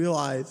moment, you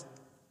realize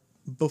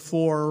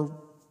before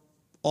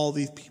all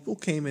these people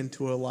came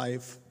into her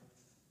life,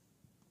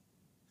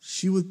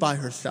 she was by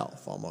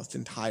herself almost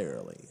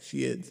entirely.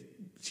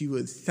 She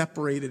was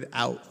separated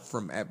out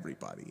from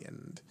everybody.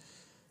 And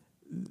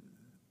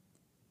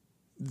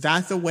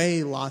that's a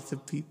way lots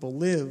of people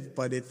live,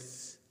 but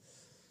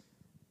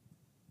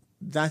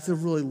that's a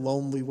really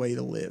lonely way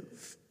to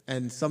live.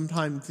 And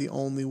sometimes the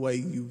only way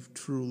you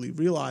truly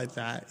realize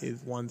that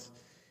is once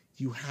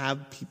you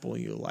have people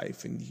in your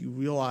life and you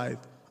realize,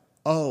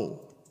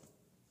 oh,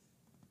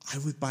 I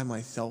was by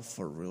myself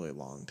for a really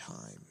long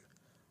time.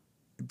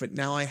 But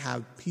now I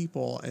have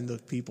people, and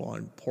those people are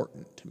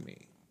important to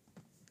me.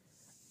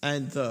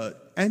 And the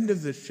end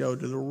of the show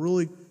does a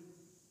really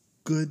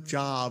good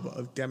job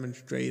of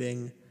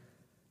demonstrating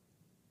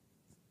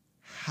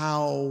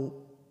how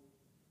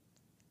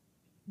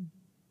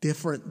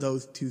different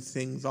those two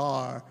things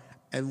are.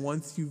 And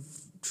once you've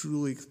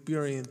truly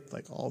experienced,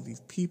 like, all these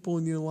people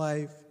in your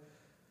life,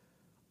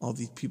 all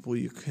these people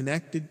you're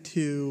connected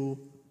to,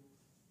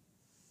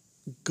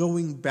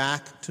 going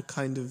back to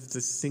kind of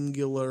the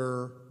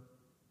singular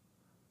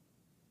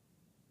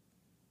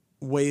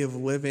way of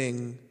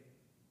living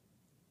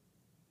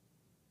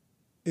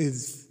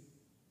is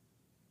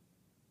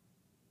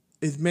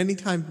many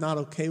times not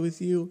okay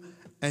with you,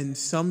 and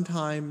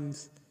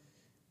sometimes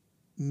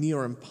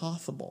near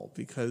impossible,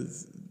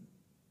 because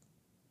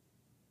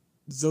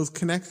those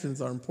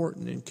connections are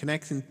important, and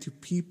connections to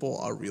people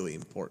are really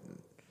important.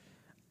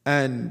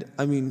 And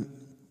I mean,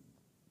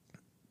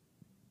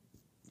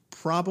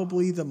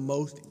 probably the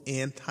most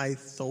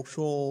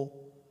antisocial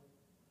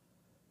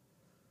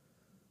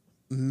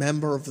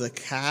member of the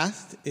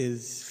cast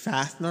is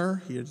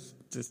Fastener. He's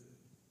just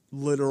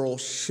literal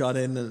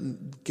shut-in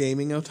and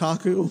gaming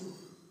otaku.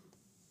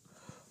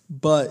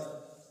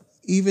 But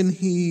even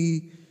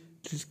he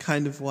just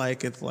kind of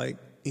like, it's like,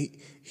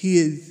 he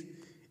is,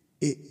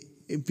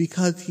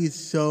 because he's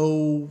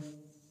so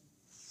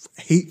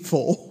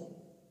hateful,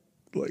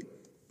 like,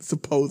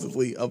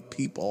 supposedly, of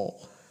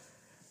people,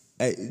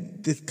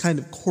 this kind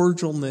of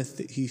cordialness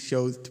that he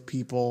shows to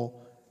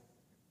people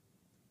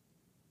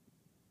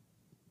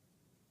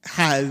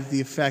has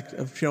the effect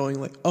of showing,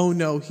 like, oh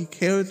no, he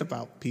cares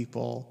about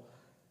people.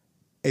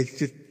 It's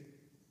just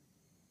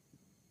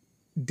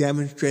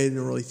demonstrated in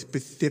a really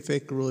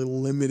specific, really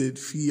limited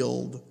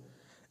field.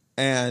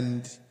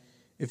 And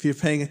if you're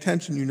paying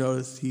attention, you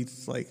notice he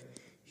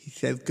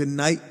says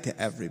goodnight to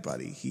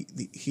everybody.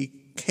 He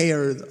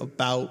cares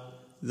about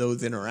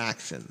those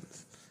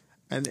interactions.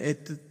 And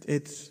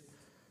it's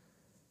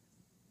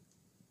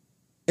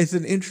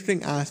an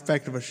interesting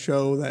aspect of a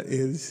show that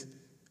is,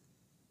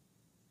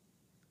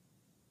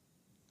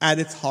 at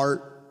its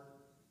heart,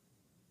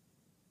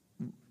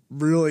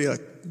 really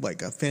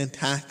like a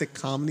fantastic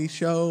comedy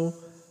show,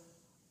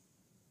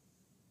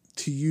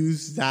 to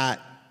use that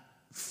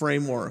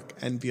framework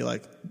and be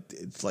like,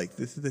 it's like,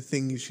 this is the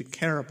thing you should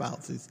care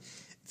about.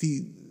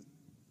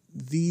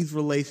 These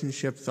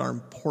relationships are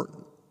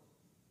important.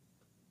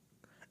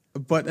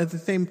 But at the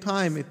same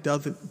time, it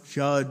doesn't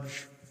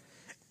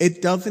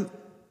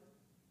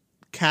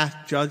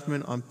cast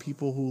judgment on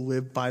people who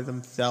live by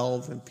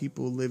themselves and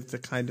people who live the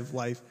kind of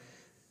life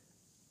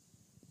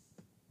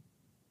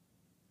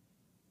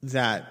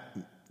that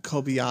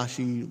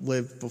Kobayashi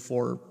lived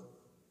before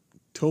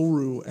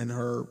Toru and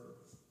her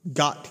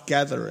got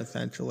together,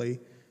 essentially.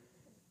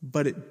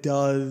 But it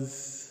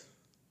does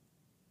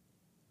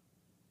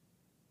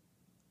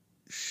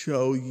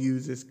show you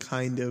this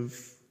kind of,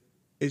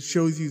 it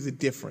shows you the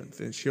difference,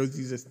 and it shows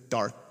you this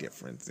dark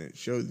difference, and it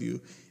shows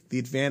you the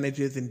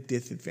advantages and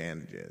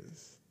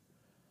disadvantages,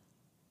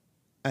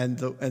 and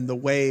the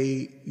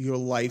way your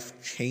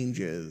life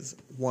changes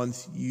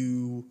once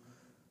you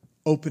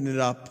open it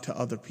up to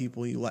other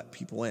people, you let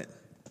people in.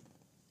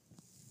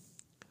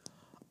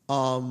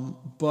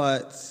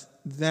 But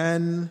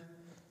then,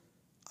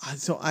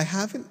 so I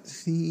haven't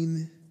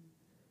seen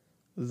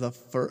the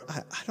first,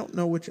 I don't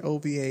know which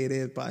OVA it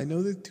is, but I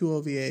know there's two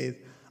OVAs.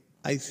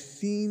 I've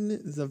seen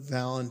the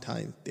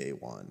Valentine's Day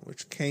one,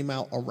 which came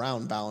out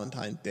around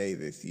Valentine's Day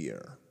this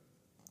year.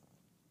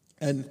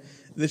 And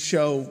the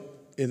show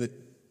is a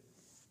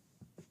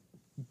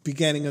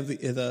beginning of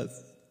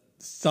the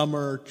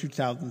summer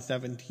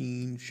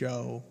 2017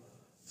 show,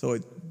 so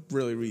it's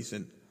really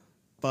recent.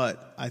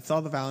 But I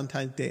saw the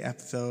Valentine's Day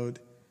episode,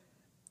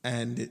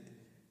 and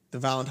the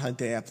Valentine's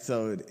Day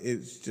episode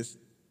is just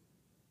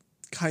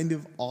kind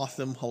of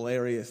awesome,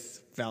 hilarious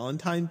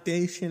Valentine's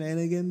Day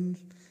shenanigans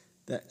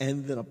that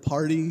ends in a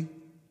party.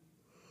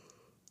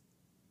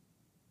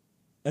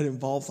 It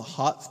involves a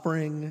hot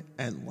spring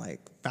and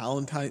like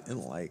Valentine and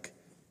like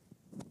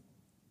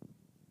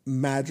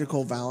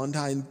magical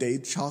Valentine's Day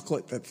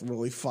chocolate that's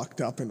really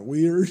fucked up and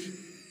weird.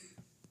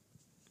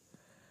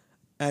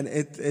 And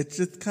it's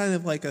just kind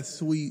of like a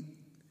sweet...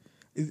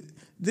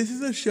 This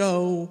is a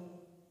show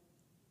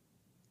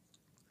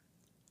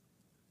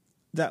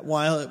that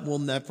while it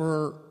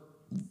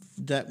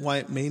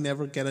may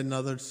never get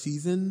another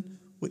season,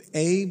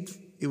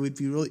 it would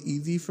be really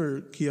easy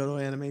for Kyoto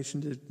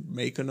Animation to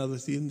make another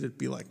season. To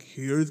be like,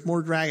 here's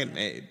more Dragon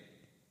Maid.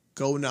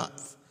 Go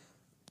nuts.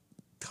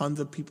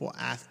 Tons of people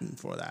asking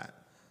for that.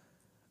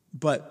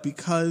 But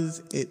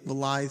because it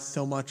relies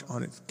so much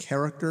on its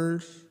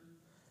characters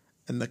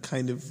and the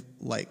kind of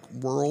like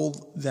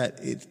world that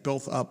it's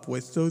built up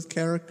with those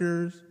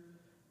characters,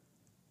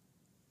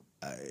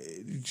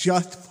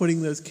 just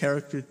putting those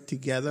characters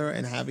together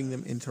and having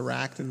them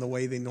interact in the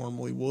way they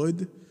normally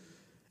would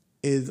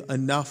is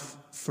enough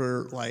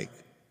for, like,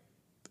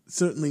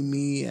 certainly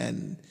me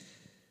and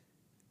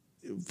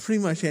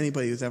pretty much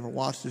anybody who's ever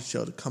watched this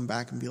show to come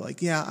back and be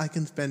like, yeah, I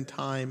can spend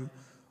time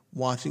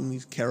watching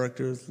these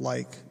characters,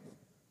 like,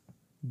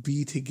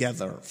 be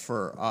together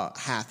for a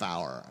half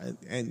hour,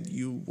 and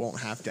you won't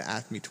have to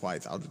ask me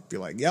twice. I'll just be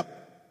like,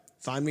 yep,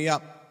 sign me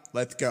up,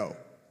 let's go.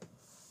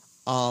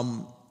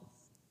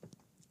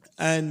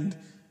 And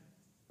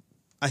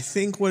I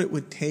think what it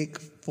would take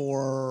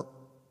for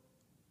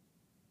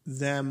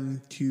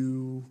them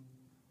to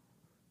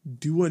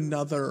do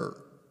another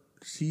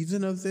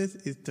season of this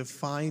is to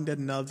find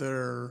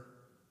another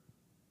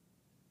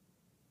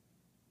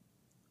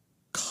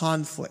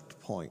conflict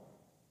point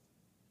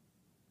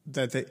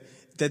that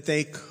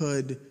they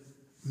could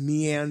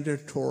meander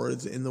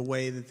towards in the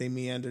way that they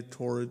meander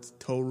towards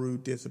Toru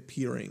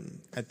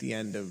disappearing at the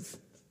end of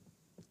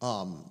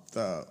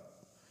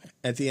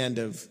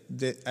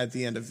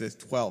this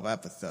 12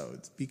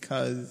 episodes,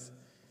 because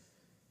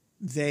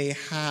they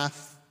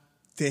have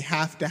to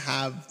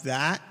have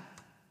that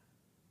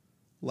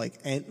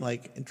like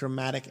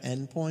dramatic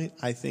endpoint,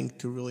 I think,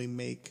 to really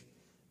make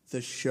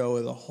the show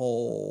as a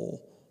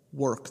whole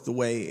work the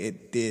way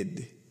it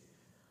did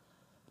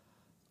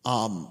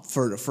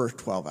for the first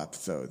 12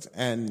 episodes.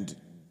 And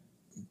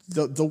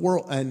the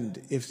world, and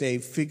if they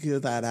figure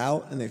that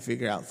out and they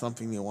figure out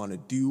something they want to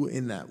do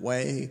in that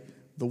way,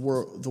 the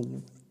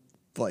world,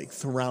 like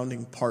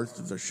surrounding parts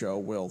of the show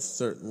will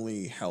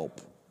certainly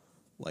help,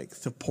 like,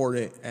 support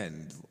it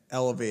and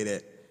elevate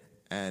it.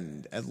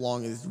 And as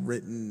long as it's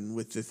written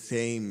with the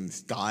same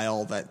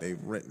style that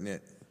they've written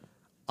it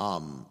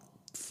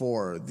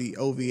for the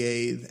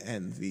OVAs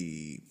and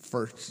the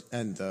first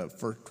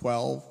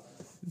 12,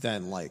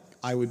 then, like,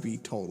 I would be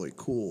totally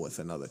cool with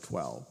another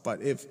 12.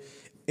 But if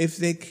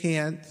they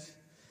can't,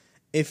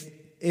 if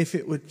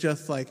it was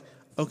just like,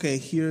 okay,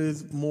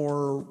 here's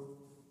more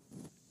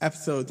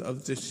episodes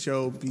of this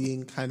show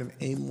being kind of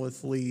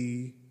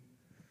aimlessly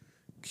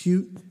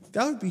cute,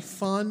 that would be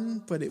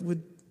fun, but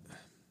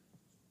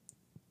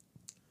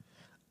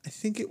I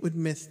think it would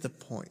miss the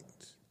point.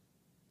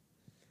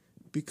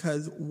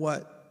 Because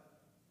what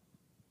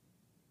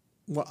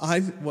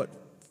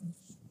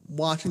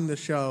watching the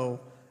show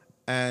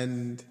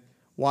and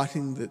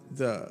watching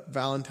the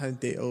Valentine's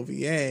Day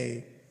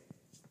OVA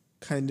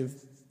kind of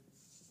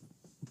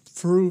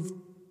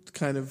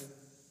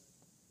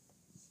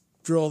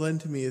drilled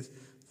into me is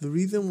the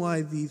reason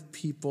why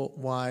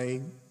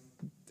why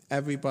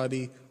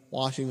everybody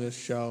watching this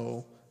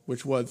show,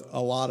 which was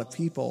a lot of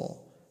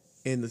people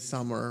in the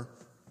summer,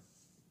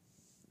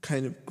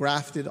 kind of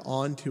grafted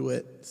onto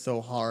it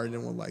so hard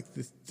and were like,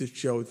 this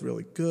show is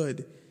really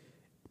good,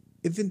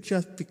 isn't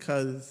just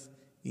because,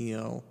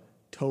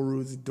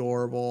 Toru's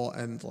adorable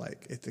and,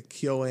 like, it's a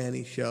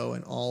KyoAni show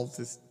and all of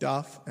this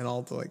stuff and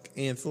all the, like,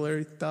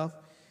 ancillary stuff.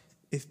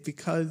 It's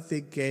because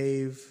they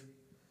gave,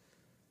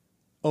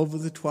 over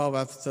the 12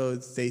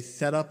 episodes, they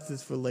set up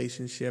this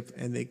relationship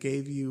and they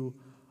gave you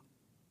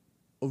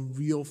a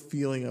real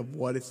feeling of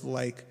what it's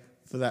like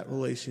for that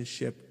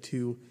relationship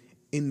to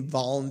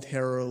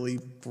involuntarily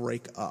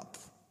break up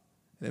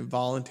and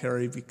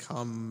involuntarily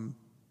become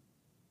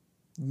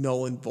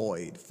null and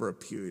void for a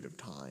period of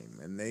time.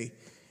 And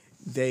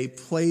they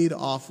played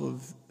off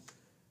of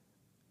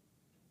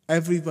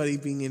everybody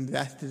being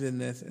invested in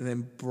this and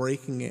then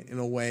breaking it in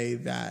a way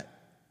that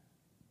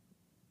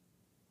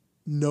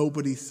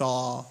nobody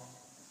saw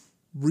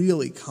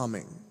really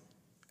coming.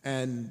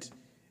 And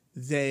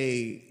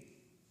they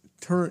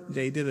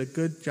did a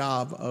good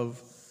job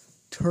of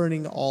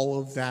turning all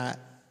of the,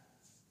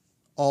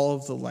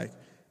 like,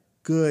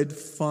 good,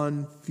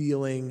 fun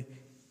feeling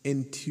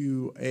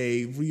into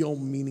a real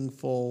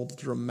meaningful,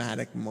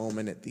 dramatic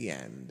moment at the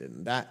end.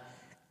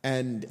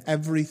 And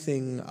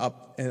everything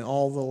up, and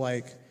all the,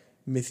 like,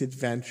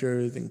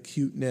 misadventures and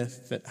cuteness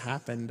that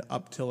happened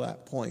up till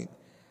that point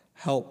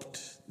helped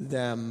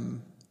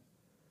them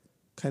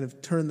kind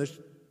of turn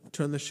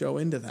the show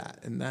into that.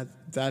 And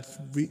that's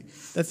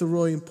a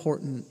really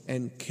important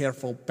and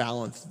careful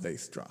balance they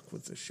struck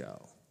with the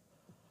show.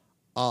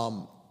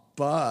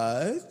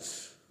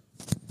 But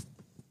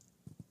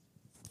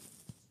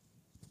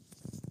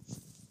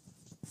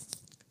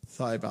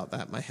sorry about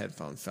that, my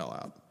headphone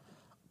fell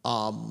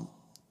out.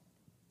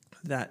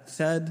 That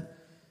said,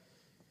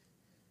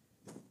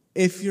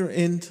 if you're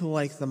into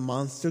like the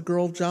Monster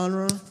Girl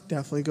genre,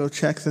 definitely go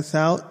check this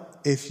out.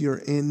 If you're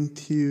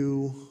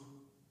into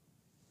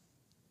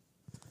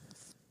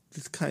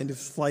this kind of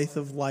slice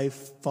of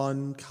life,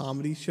 fun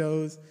comedy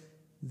shows,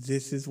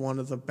 this is one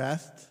of the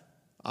best,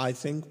 I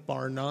think,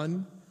 bar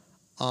none.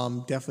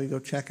 Definitely go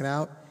check it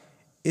out.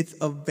 It's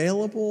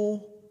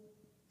available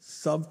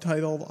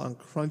subtitled on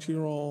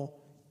Crunchyroll,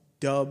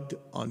 dubbed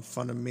on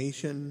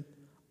Funimation.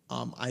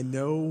 I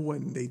know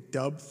when they did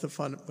the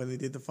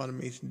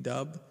Funimation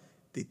dub,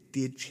 they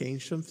did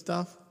change some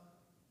stuff.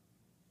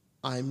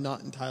 I'm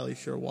not entirely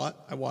sure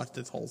what. I watched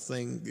this whole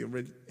thing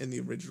in the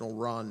original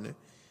run,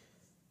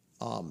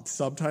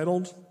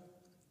 subtitled.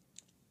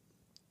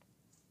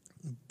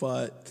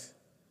 But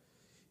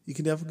you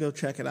can definitely go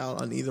check it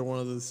out on either one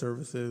of those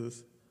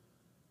services.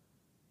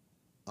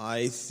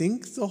 I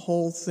think the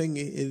whole thing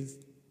is,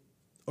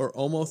 or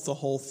almost the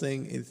whole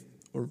thing is,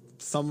 or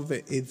some of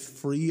it is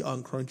free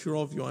on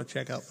Crunchyroll if you want to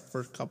check out the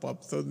first couple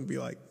episodes and be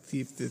like, see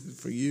if this is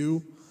for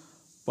you.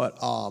 But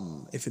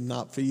if it's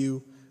not for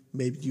you,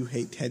 maybe you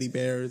hate teddy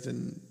bears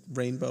and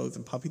rainbows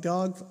and puppy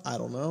dogs. I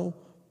don't know.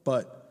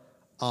 But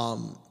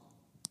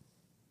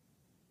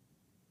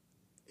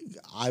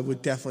I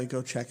would definitely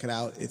go check it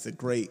out. It's a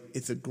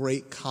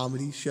great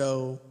comedy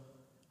show.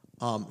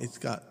 It's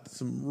got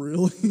some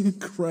really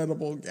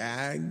incredible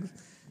gags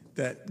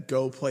that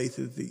go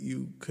places that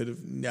you could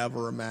have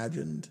never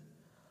imagined.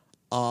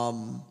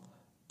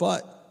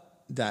 But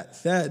that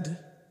said,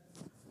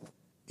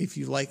 if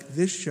you like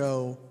this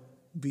show,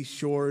 be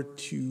sure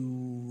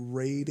to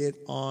rate it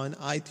on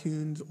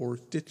iTunes or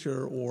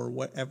Stitcher or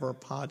whatever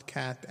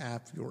podcast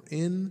app you're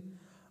in.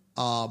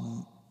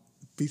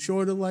 Be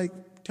sure to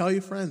tell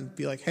your friends.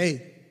 Be like,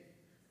 hey,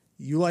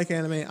 you like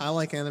anime, I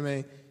like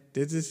anime.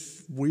 There's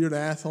this weird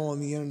asshole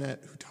on the internet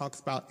who talks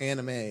about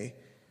anime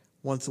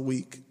once a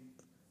week.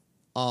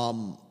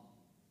 And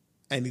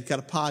he's got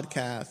a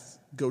podcast.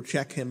 Go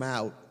check him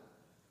out.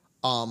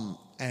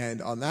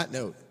 And on that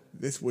note,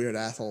 this weird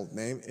asshole's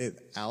name is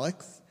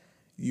Alex.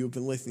 You've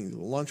been listening to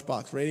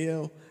Lunchbox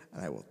Radio,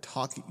 and I will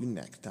talk to you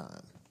next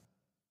time.